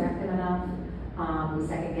don't respect them enough. We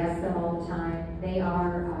second guess them all the time. They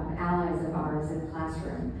are allies of ours in the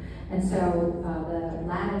classroom. And so the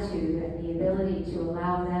latitude and the ability to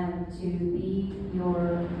allow them to be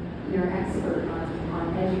your expert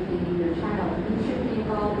on educating your child. You should be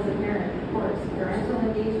involved as a parent, of course. Parental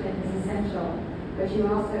engagement is essential, but you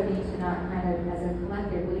also need to not kind of, as a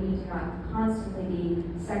collective, we need to not constantly be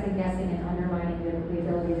second guessing and undermining the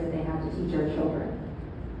ability that they have to teach our children.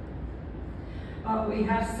 We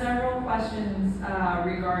have several questions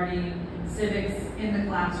regarding civics in the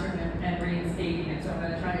classroom and reinstating it, so I'm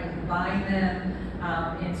going to try to combine them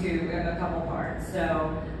into a couple parts.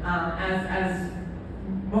 So as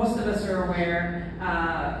most of us are aware,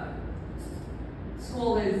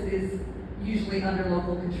 school is usually under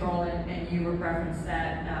local control, and you referenced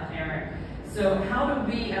that, Eric. So how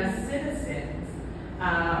do we as citizens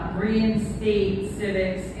reinstate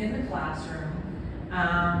civics in the classroom?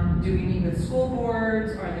 Do we meet with school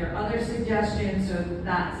boards? Are there other suggestions? So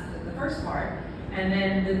that's the first part. And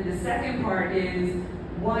then the second part is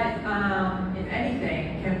what, if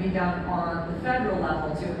anything, can be done on the federal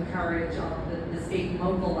level to encourage on the state and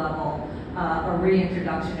local level a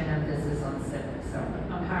reintroduction and emphasis on civics. So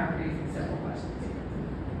I'm paraphrasing several questions here.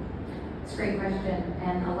 It's a great question,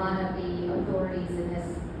 and a lot of the authorities in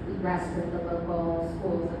this rest with the local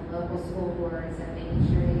schools and local school boards, and making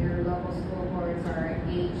sure that your local school boards are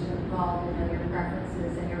engaged and involved and know your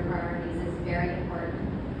preferences and your priorities is very important.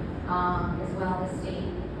 As well as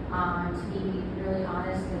state. To be really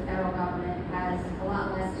honest, the federal government has a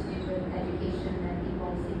lot less to do with education than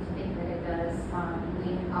people seem to think that it does.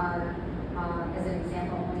 We are, as an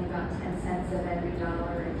example, only about 10 cents of every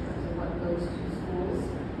dollar in terms of what goes to schools,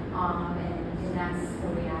 and that's the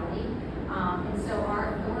reality. And so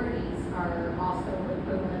our authorities are also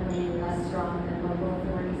equivalently less strong than local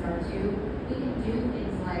authorities are too. We can do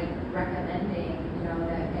things like recommending,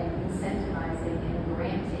 and incentivizing and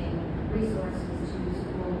granting resources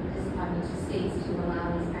to states to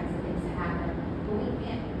allow these kinds of things to happen. But we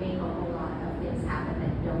can't make a whole lot of things happen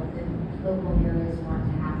that local areas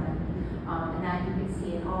want to happen. And that you can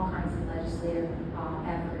see in all kinds of legislative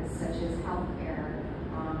efforts, such as healthcare,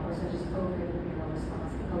 or such as COVID,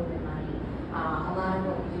 response to COVID money. A lot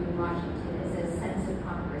of what we do in Washington is a sense of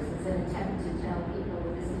Congress. It's an attempt to tell people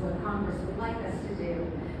that this is what Congress would like us to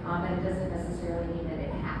do, but it doesn't necessarily mean that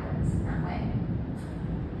it happens in that way.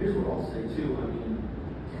 Here's what I'll say too. I mean,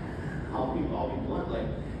 I'll be blunt. Like,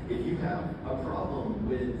 if you have a problem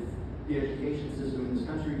with the education system in this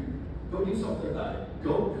country, go do something about it.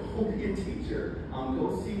 Go be a teacher.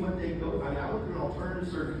 Go see what they go. I mean, I went through an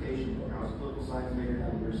alternative certification program. I was a political science major down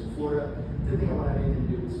at the University of Florida. Didn't think I wanted anything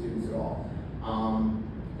to do with students at all.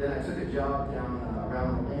 Then I took a job down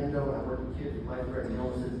around Orlando, and I worked with kids with life-threatening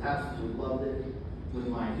illnesses. Absolutely loved it. With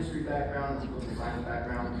my history background, political science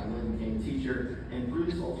background, I went and became a teacher. And through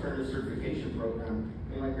this alternative certification program,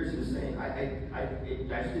 I mean, like Chrissy was saying, I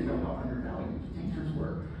just didn't know how undervalued teachers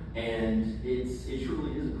were. And it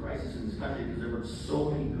truly is a crisis in this country because there were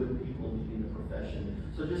so many good people in the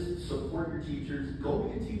profession. So just support your teachers. Go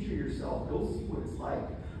be a teacher yourself. Go see what it's like.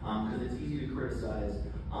 Because it's easy to criticize,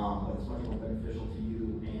 but it's much more beneficial to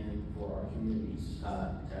you and for our communities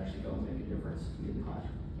to actually go and make a difference in the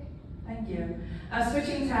classroom. Thank you.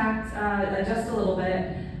 Switching tact just a little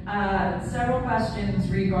bit, several questions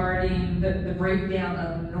regarding the breakdown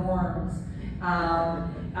of norms,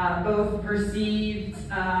 both perceived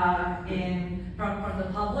from the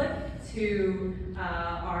public to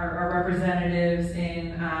our representatives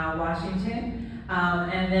in Washington,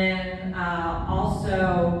 and then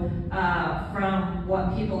also from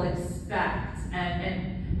what people expect,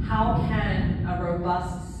 and how can a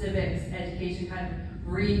robust civics education kind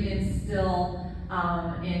of reinstill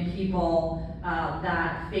in people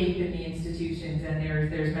that faith in the institutions. And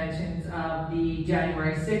there's mentions of the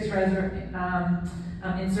January 6th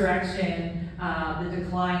insurrection, the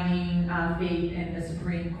declining faith in the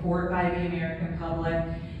Supreme Court by the American public,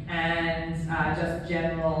 and just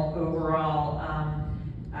general overall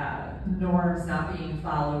norms not being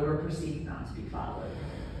followed or perceived not to be followed.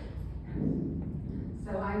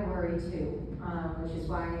 So I worry too, which is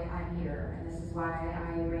why I'm here, and this is why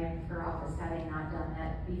I ran for office, having not done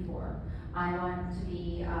that before. I want to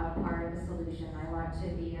be part of the solution. I want to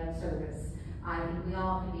be of service. I think we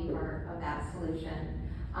all can be part of that solution.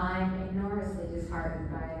 I'm enormously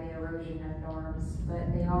disheartened by the erosion of norms,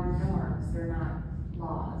 but they are norms. They're not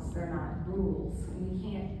laws. They're not rules. We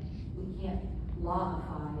can't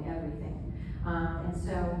lawify everything. And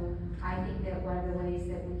so I think that one of the ways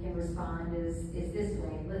that we can respond is this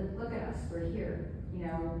way. Look at us. We're here. You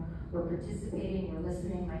know, we're participating. We're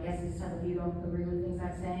listening. My guess is some of you don't agree with things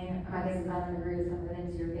I'm saying. My guess is I don't agree with some of the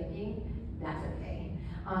things you're thinking. That's okay.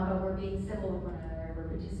 But we're being civil with one another. We're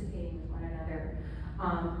participating with one another.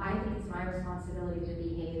 I think it's my responsibility to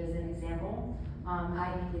behave as an example.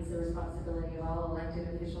 I think it's the responsibility of all elected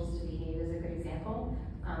officials to behave as a good example,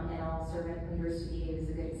 and all servant leaders to behave as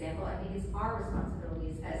a good example. I think it's our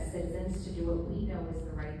responsibilities as citizens to do what we know is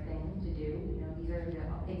the right thing to do. You know, these are the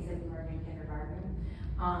things that we learned in kindergarten.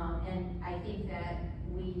 And I think that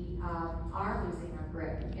we are losing our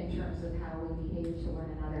grip in terms of how we behave to one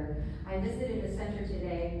another. I visited a center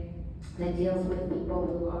today that deals with people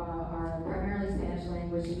who are primarily Spanish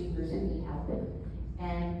language speakers who need help.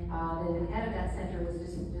 And the head of that center was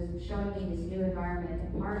just showing me this new environment,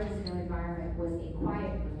 and part of this new environment was a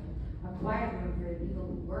quiet room for the people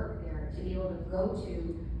who work there to be able to go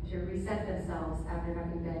to reset themselves after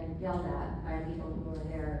having been yelled at by people who are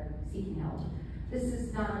there seeking help. This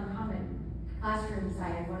is not uncommon. Classrooms, I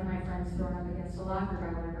had one of my friends thrown up against a locker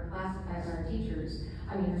by one of her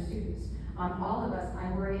students. All of us,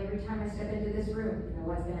 I worry every time I step into this room, you know,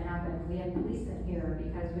 what's going to happen. We have policemen here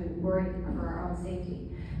because we worry for our own safety.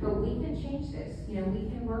 But we can change this. You know, we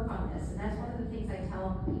can work on this. And that's one of the things I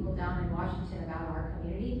tell people down in Washington about our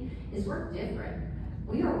community is we're different.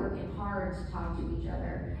 We are working hard to talk to each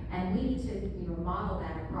other. And we need to, you know, model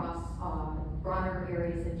that across broader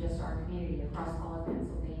areas than just our community, across all of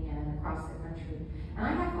Pennsylvania and across the country. And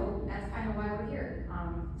I have hope. That's kind of why we're here.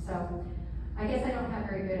 So I guess I don't have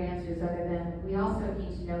very good answers other than we also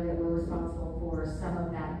need to know that we're responsible for some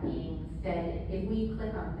of that being fed. If we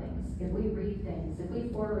click on things, if we read things, if we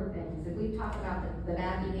forward things, if we talk about the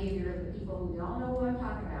bad behavior of the people who we all know what I'm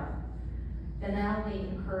talking about, then that only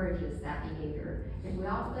encourages that behavior. If we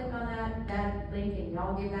all click on that link and we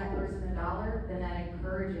all give that person $1, then that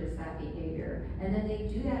encourages that behavior. And then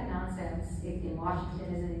they do that nonsense in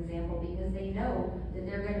Washington as an example because they know that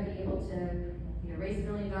they're going to be able to raise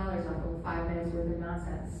 $1 million off of 5 minutes worth of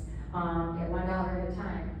nonsense at $1 at a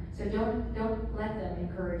time. So don't let them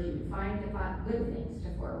encourage you. Find the good things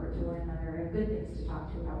to forward to one another and good things to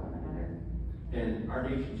talk to about one another. And our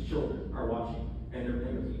nation's children are watching, and they're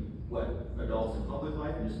mimicking what adults in public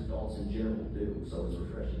life and just adults in general do. So it's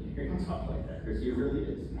refreshing to hear you talk like that, Chrissy. It really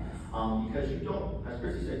is. Because you don't, as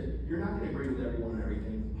Chrissy said, you're not going to agree with everyone and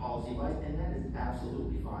everything policy-wise, and that is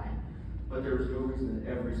absolutely fine. But there is no reason that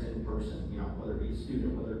every single person, you know, whether it be a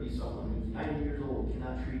student, whether it be someone who's 90 years old,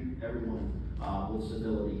 cannot treat everyone with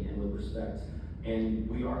civility and with respect. And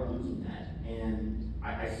we are losing that. And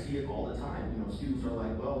I see it all the time. You know, students are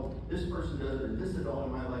like, well, this person does it, or this adult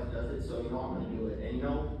in my life does it, so, you know, I'm going to do it. And, you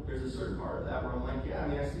know, there's a certain part of that where I'm like, yeah, I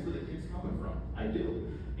mean, I see where the kid's coming from. I do.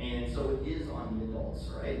 And so it is on the adults,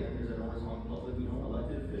 right? And there's an onus on public, you know,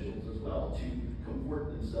 elected officials as well to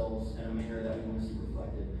comport themselves in a manner that we want to see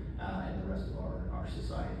reflected in the rest of our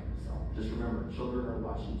society. So just remember, children are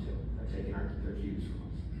watching too. They're taking their cues from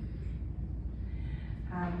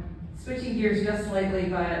us. Switching gears just slightly,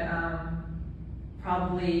 but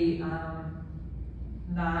probably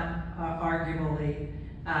not arguably,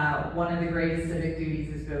 one of the greatest civic duties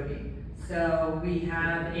is voting. So we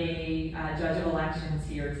have a judge of elections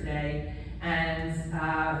here today, and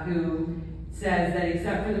who says that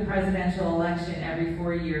except for the presidential election every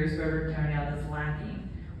 4 years, voter turnout is lacking.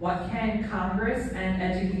 What can Congress and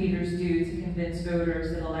educators do to convince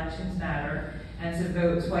voters that elections matter and to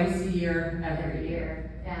vote twice a year every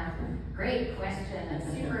year? Yeah, great question and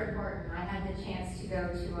super important. I had the chance to go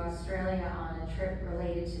to Australia on a trip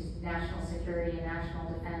related to national security and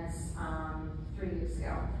national defense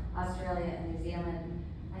Australia and New Zealand.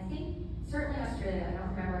 I think certainly Australia, I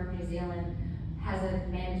don't remember if New Zealand has a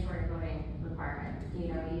mandatory voting requirement.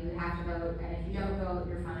 You know, you have to vote, and if you don't vote,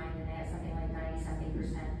 you're fined, and they have something like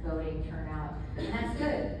 90-something% voting turnout, and that's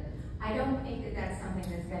good. I don't think that that's something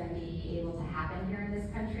that's going to be able to happen here in this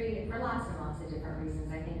country for lots and lots of different reasons.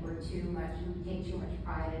 I think we take too much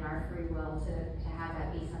pride in our free will to have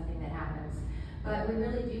that be something that happens. But we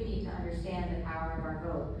really do need to understand the power of our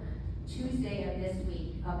vote. Tuesday of this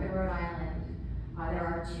week, up in Rhode Island, there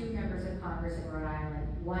are 2 members of Congress in Rhode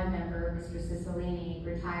Island. One member, Mr. Cicilline,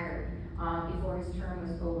 retired before his term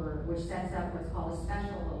was over, which sets up what's called a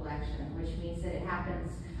special election, which means that it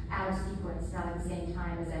happens out of sequence, not at the same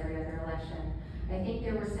time as every other election. I think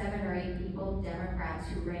there were 7 or 8 people, Democrats,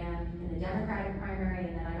 who ran in the Democratic primary,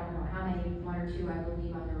 and then I don't know how many, 1 or 2, I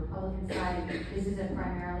believe, on the Republican side. This is a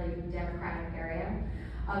primarily Democratic area.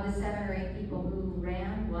 Of the 7 or 8 people who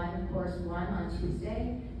ran, one, of course, won on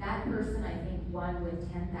Tuesday. That person, I think, won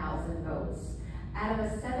with 10,000 votes. Out of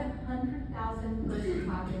a 700,000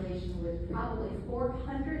 person population, with probably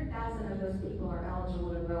 400,000 of those people are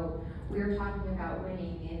eligible to vote, we're talking about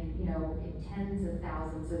winning in, you know, in tens of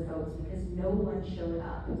thousands of votes because no one showed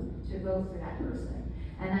up to vote for that person.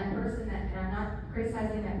 And that person, and I'm not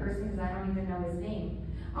criticizing that person because I don't even know his name.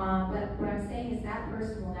 But what I'm saying is that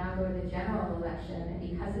person will now go to the general election, and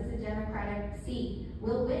because it's a Democratic seat,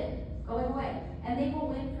 will win, going away. And they will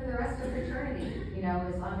win for the rest of eternity, you know,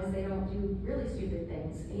 as long as they don't do really stupid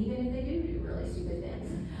things, and even if they do really stupid things.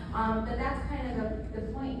 But that's kind of the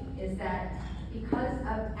point, is that because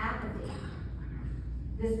of apathy,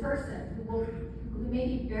 this person, who may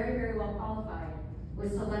be very, very well qualified,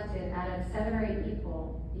 was selected out of 7 or 8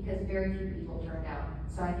 people because very few people turned out.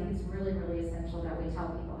 So I think it's really, really essential that we tell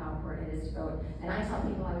people how important it is to vote. And I tell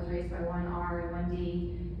people I was raised by 1R and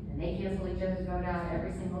 1D, and they cancel each other's vote out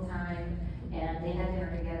every single time, and they had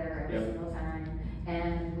dinner together every single time,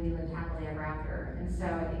 and we lived happily ever after. And so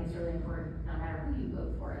I think it's really important, no matter who you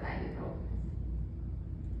vote for, that you vote.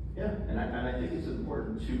 Yeah, and I think it's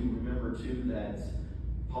important to remember too that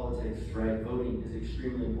politics, right, voting is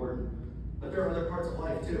extremely important. But there are other parts of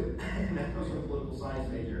life too, and that comes from a political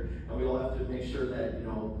science major. And we all have to make sure that, you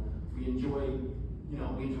know, we enjoy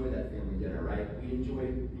that family dinner, right? We enjoy,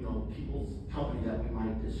 you know, people's company that we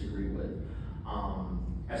might disagree with.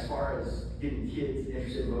 As far as getting kids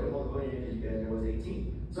interested in voting, well, the voting age, as you guys know, is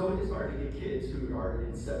 18. So it is hard to get kids who are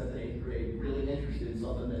in 7th and 8th grade really interested in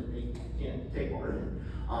something that they can't take part in.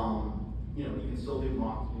 You know, you can still do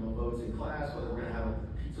mock, you know, votes in class, whether we're gonna have a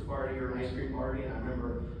pizza party or an ice cream party. And I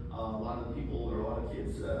remember a lot of the people, or a lot of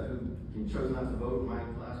kids who chose not to vote in my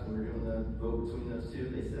class when we were doing the vote between those two,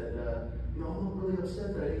 they said, you know, I'm really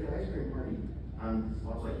upset that I didn't get an ice cream party. I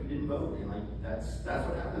was like, you didn't vote, and like that's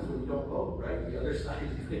what happens when you don't vote, right? The other side is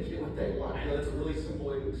going to get what they want. I know that's a really simple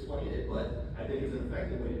way to explain it, but I think it's an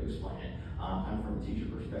effective way to explain it, kind of from a teacher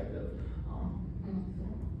perspective.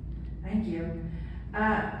 Thank you.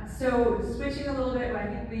 So switching a little bit, I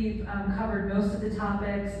think we've covered most of the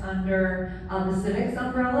topics under the civics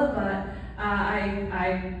umbrella, but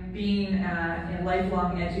I being a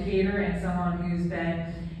lifelong educator and someone who's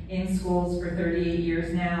been in schools for 38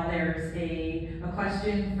 years now, there's a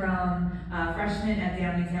question from freshmen at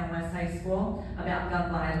Downingtown West High School about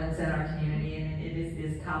gun violence in our community, and it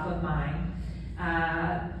is top of mind.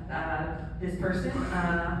 This person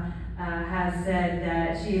has said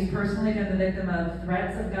that she has personally been the victim of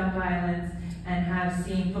threats of gun violence and has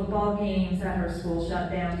seen football games at her school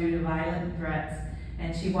shut down due to violent threats.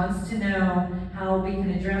 And she wants to know how we can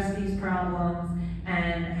address these problems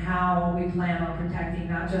and how we plan on protecting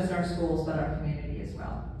not just our schools, but our community as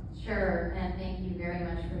well. Sure, and thank you very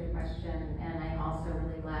much for the question. And I'm also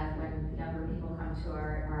really glad when younger people come to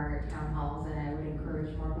our town halls, and I would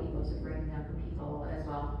encourage more people to bring younger people as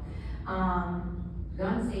well.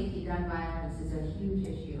 Gun safety, gun violence is a huge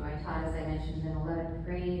issue. I taught, as I mentioned, in 11th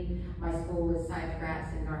grade. My school was Civics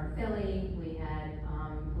Rats in North Philly. We had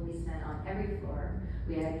policemen on every floor.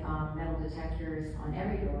 We had metal detectors on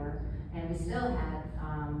every door. And we still had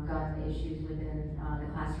gun issues within the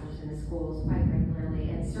classrooms in the schools quite regularly.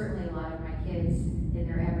 And certainly a lot of my kids in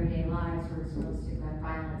their everyday lives were exposed to gun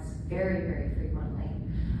violence very, very frequently.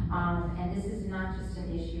 And this is not just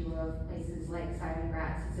an issue of places like Civics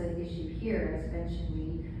Rats, it's an issue here. As mentioned,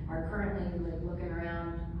 we are currently looking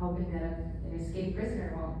around hoping that an escaped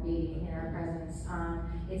prisoner won't be in our presence.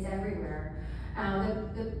 It's everywhere.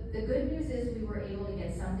 The good news is we were able to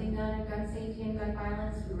get something done in gun safety and gun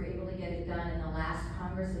violence. We were able to get it done in the last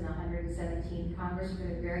Congress, in the 117th Congress. For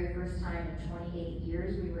the very first time in 28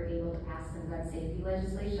 years, we were able to pass some gun safety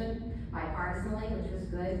legislation bipartisanly, which was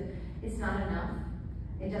good. It's not enough.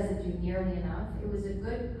 It doesn't do nearly enough. It was a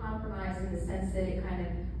good compromise in the sense that it kind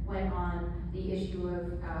of went on the issue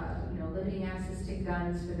of limiting access to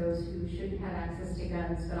guns for those who shouldn't have access to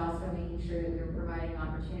guns, but also making sure that we were providing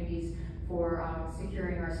opportunities for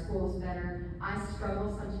securing our schools better. I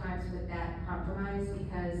struggle sometimes with that compromise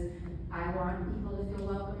because I want people to feel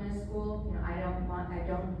welcome in a school. I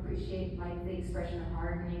don't appreciate the expression of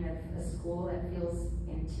hardening of a school that feels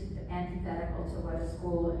antithetical to what a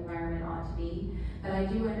school environment ought to be. But I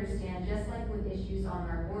do understand, just like with issues on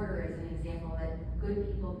our border as an example, that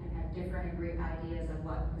good people can have different and great ideas of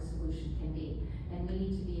what the solution can be. And we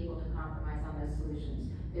need to be able to compromise on those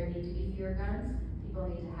solutions. There need to be fewer guns. People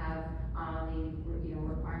need to have the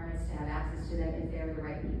requirements to have access to them if they're the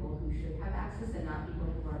right people who should have access and not people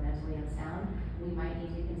who are mentally unsound. We might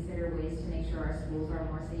need to consider ways to make sure our schools are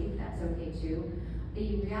more safe. That's okay too.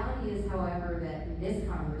 The reality is, however, that this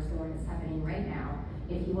Congress, the one that's happening right now,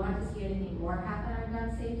 if you want to see anything more happen on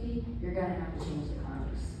gun safety, you're going to have to change the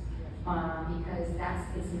Congress. Because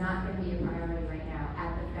it's not going to be a priority right now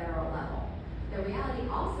at the federal level. The reality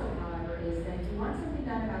also, however, is that if you want something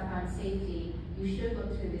done about gun safety, you should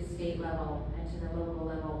look to the state level and to the local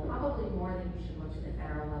level, probably more than you should look to the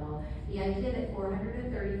federal level. The idea that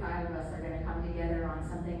 435 of us are going to come together on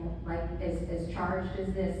something like as charged as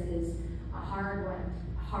this is a hard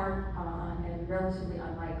and relatively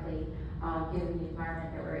unlikely given the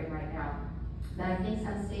environment that we're in right now. But I think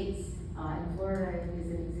some states, in Florida is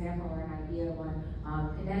an example or an idea of one.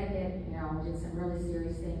 Connecticut, did some really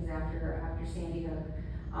serious things after Sandy Hook.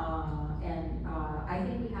 I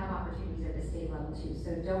think we have opportunities at the state level too.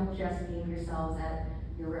 So don't just aim yourselves at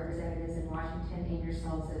your representatives in Washington, aim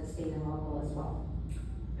yourselves at state and local as well.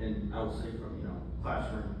 And I will say from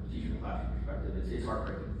teaching classroom perspective, it's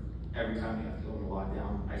heartbreaking. Every time we have to go into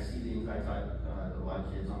lockdown, I see the anxiety a lot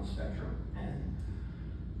of kids on the spectrum, and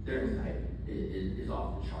their anxiety is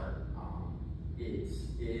off the chart.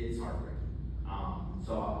 It's heartbreaking.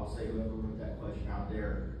 So I'll say whoever wrote that question out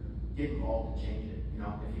there, get involved and change it.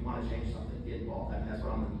 If you want to change something, get involved. I mean, that's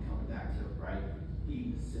what I'm going to be coming back to, right?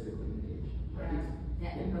 Be civically engaged, right?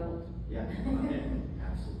 Yeah, involved. Yeah,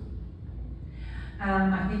 absolutely.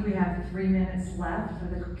 I think we have 3 minutes left for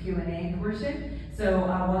the Q&A portion. So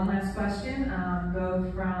one last question,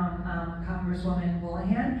 both from Congresswoman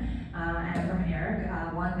Houlihan and from Eric.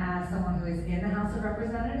 One as someone who is in the House of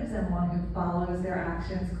Representatives and one who follows their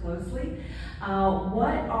actions closely.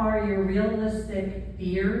 What are your realistic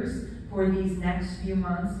fears for these next few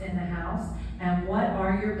months in the House, and what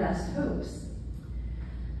are your best hopes?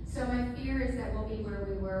 So my fear is that we'll be where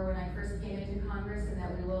we were when I first came into Congress, and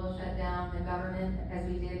that we will shut down the government as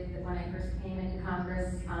we did when I first came into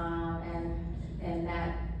Congress, and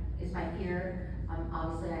that is my fear.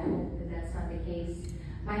 Obviously, I hope that that's not the case.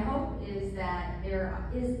 My hope is that there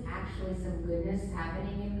is actually some goodness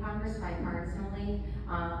happening in Congress bipartisanly.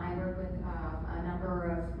 I work with a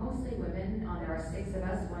number of mostly women. There are 6 of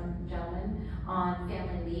us, 1 gentleman, on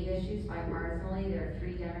family leave issues bipartisanly. There are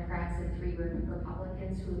 3 Democrats and 3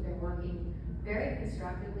 Republicans who have been working very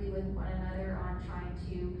constructively with one another on trying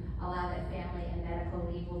to allow that family and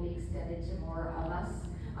medical leave will be extended to more of us.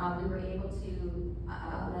 We were able to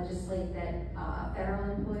legislate that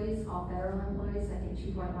federal employees, all federal employees, I think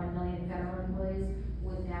 2.1 million federal employees,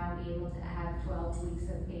 would now be able to have 12 weeks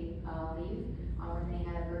of paid leave when they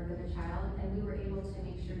had a birth of a child. And we were able to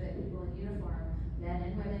make sure that people in uniform, men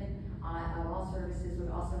and women of all services, would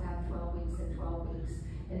also have 12 weeks and 12 weeks.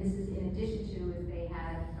 And this is in addition to if they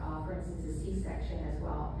had, for instance, a C-section as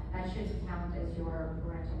well. That should count as your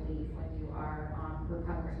parental leave when you are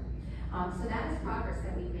recovering. So that is progress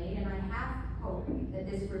that we've made, and I have hope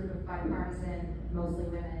that this group of bipartisan, mostly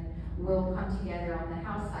women, will come together on the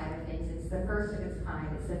House side of things. It's the first of its kind.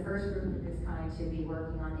 It's the first group of its kind to be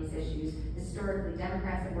working on these issues. Historically,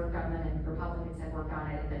 Democrats have worked on them and Republicans have worked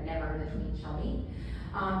on it, but never the twain shall meet.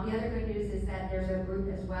 The other good news is that there's a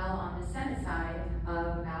group as well on the Senate side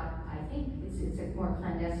of about, I think it's a more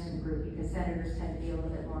clandestine group because senators tend to be a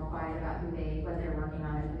little bit more quiet about what they're working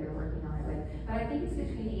on and who they're working on it with. But I think it's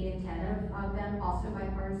between 8 and 10 of them, also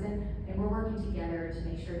bipartisan, and we're working together to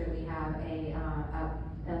make sure that we have a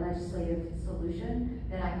legislative solution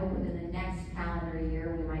that I hope within the next calendar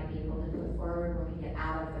year we might be able to put forward when we get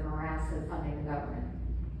out of the morass of funding the government.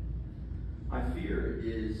 My fear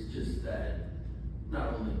is just that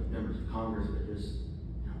not only members of Congress, but just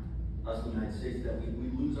us in the United States, that we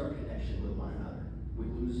lose our connection with one another. We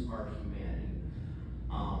lose our humanity.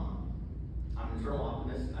 I'm an eternal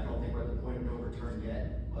optimist. I don't think we're at the point of no return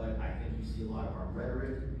yet, but I think you see a lot of our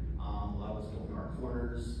rhetoric, a lot of us going to our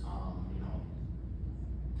corners,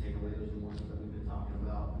 take away those norms that we've been talking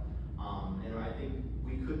about. And I think we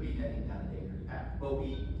we could be heading down a dangerous path. But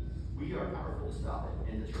we are powerful to stop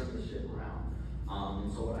it and to turn the ship around.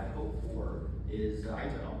 And so what I hope for is,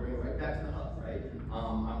 I'll bring it right back to the hub, right?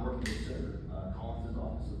 I'm working with Senator Collins'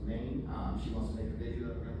 office of Maine. She wants to make a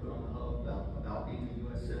video that we're going to put on the hub about being a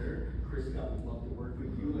U.S. Senator. Chris, I would love to work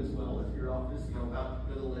with you as well as your office,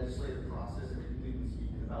 about the legislative process, everything we've been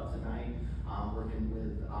speaking about tonight. Working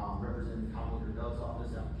with Representative Commodore Dove's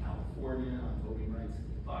office out in California on voting rights and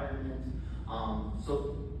the environment.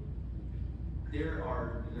 So there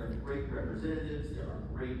are great representatives, there are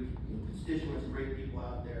great constituents, great people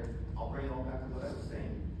out there. I'll bring it all back to what I was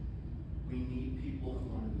saying. We need people who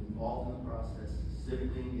want to be involved in the process,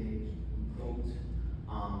 civically engaged, vote,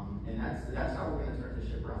 and that's how we're going to turn the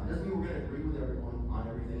ship around. It doesn't mean we're going to agree with everyone on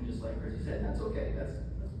everything, just like Chrissy said. That's okay. That's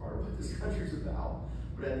part of what this country's about.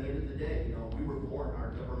 But at the end of the day, we were born.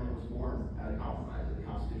 Our government was born out of compromise at the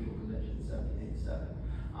Constitutional Convention in 1787.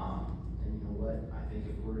 And you know what? I think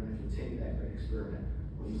if we're going to continue that great experiment,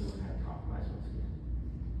 we need to have compromise once again.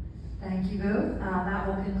 Thank you both. That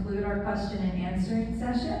will conclude our question and answering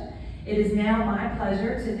session. It is now my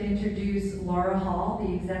pleasure to introduce Laura Hall,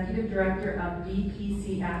 the Executive Director of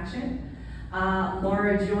BPC Action.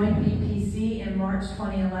 Laura joined BPC in March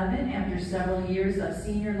 2011 after several years of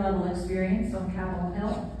senior level experience on Capitol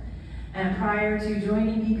Hill. And prior to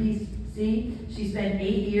joining BPC, she spent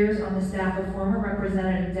 8 years on the staff of former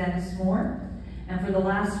Representative Dennis Moore. And for the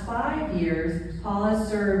last 5 years, Paula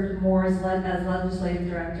served Moore as Legislative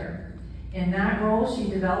Director. In that role, she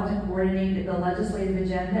developed and coordinated the legislative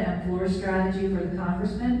agenda and floor strategy for the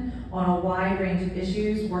congressman on a wide range of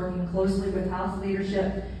issues, working closely with House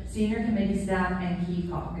leadership, senior committee staff, and key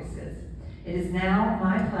caucuses. It is now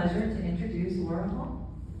my pleasure to introduce Laura Hall.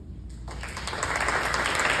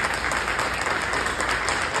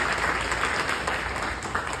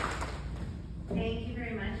 Thank you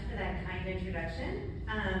very much for that kind introduction.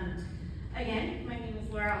 Again, my name is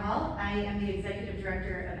Laura Hall. I am the Executive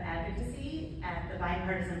Director of Advocacy at the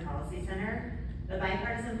Bipartisan Policy Center. The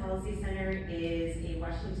Bipartisan Policy Center is a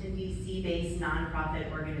Washington, D.C.-based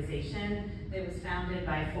nonprofit organization that was founded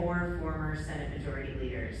by 4 former Senate Majority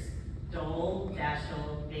Leaders, Dole,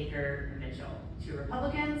 Daschle, Baker, and Mitchell, 2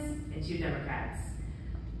 Republicans and 2 Democrats.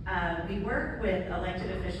 We work with elected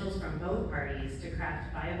officials from both parties to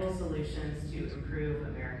craft viable solutions to improve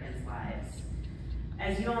Americans' lives.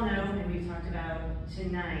 As you all know, and we've talked about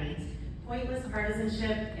tonight, pointless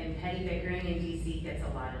partisanship and petty bickering in DC gets a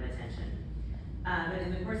lot of attention. But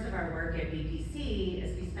in the course of our work at BPC,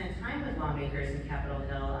 as we spent time with lawmakers in Capitol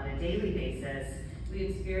Hill on a daily basis, we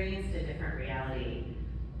experienced a different reality.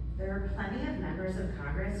 There are plenty of members of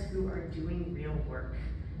Congress who are doing real work.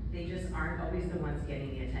 They just aren't always the ones getting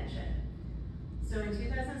the attention. So in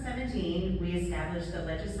 2017, we established the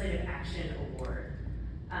Legislative Action Award.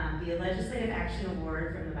 The Legislative Action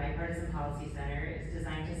Award from the Bipartisan Policy Center is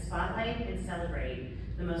designed to spotlight and celebrate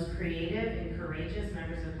the most creative and courageous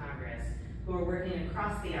members of Congress who are working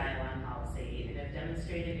across the aisle on policy and have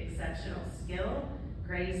demonstrated exceptional skill,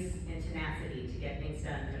 grace, and tenacity to get things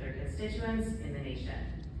done for their constituents in the nation.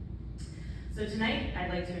 So tonight,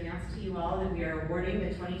 I'd like to announce to you all that we are awarding the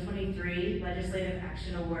 2023 Legislative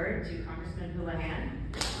Action Award to Congressman Houlihan.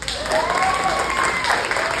 The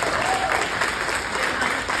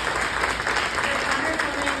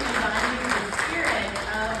Congresswoman embodies the spirit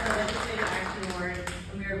of the Legislative Action Award,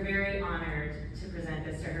 and we are very honored to present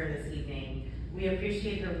this to her this evening. We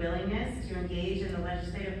appreciate her willingness to engage in the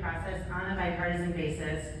legislative process on a bipartisan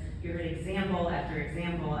basis. You heard example after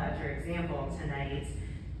example after example tonight,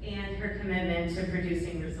 and her commitment to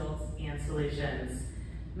producing results and solutions.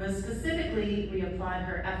 Most specifically, we applaud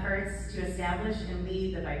her efforts to establish and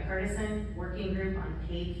lead the bipartisan working group on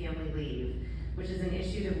paid family leave, which is an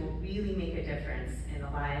issue that will really make a difference in the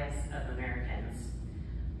lives of Americans.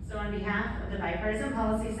 So on behalf of the Bipartisan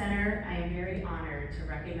Policy Center, I am very honored to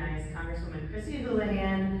recognize Congresswoman Chrissy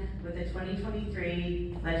Houlihan with the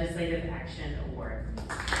 2023 Legislative Action Award.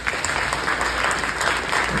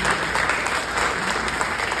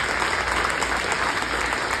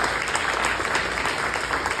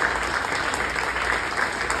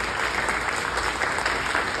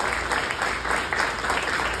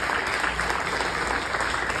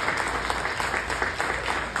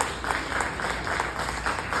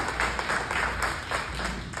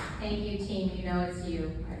 Thank you, team. You know it's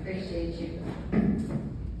you. I appreciate you. This is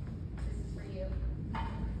for you.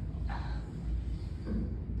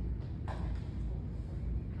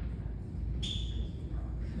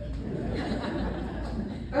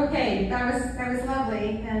 Okay, that was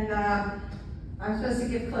lovely, and I'm supposed to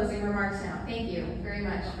give closing remarks now. Thank you very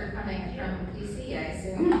much for coming from DC, I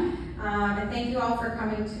assume. And thank you all for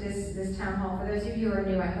coming to this town hall. For those of you who are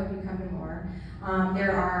new, I hope you come to more.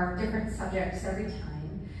 There are different subjects every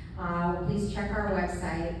time. Please check our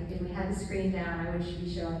website. If we had the screen down, I would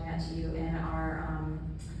be showing that to you in our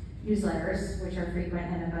newsletters, which are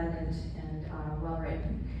frequent and abundant and well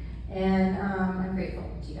written. And I'm grateful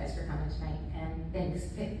to you guys for coming tonight. And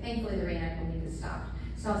thankfully the rain, I believe, has stopped.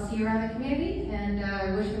 So I'll see you around the community, and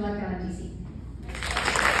wish me luck on DC.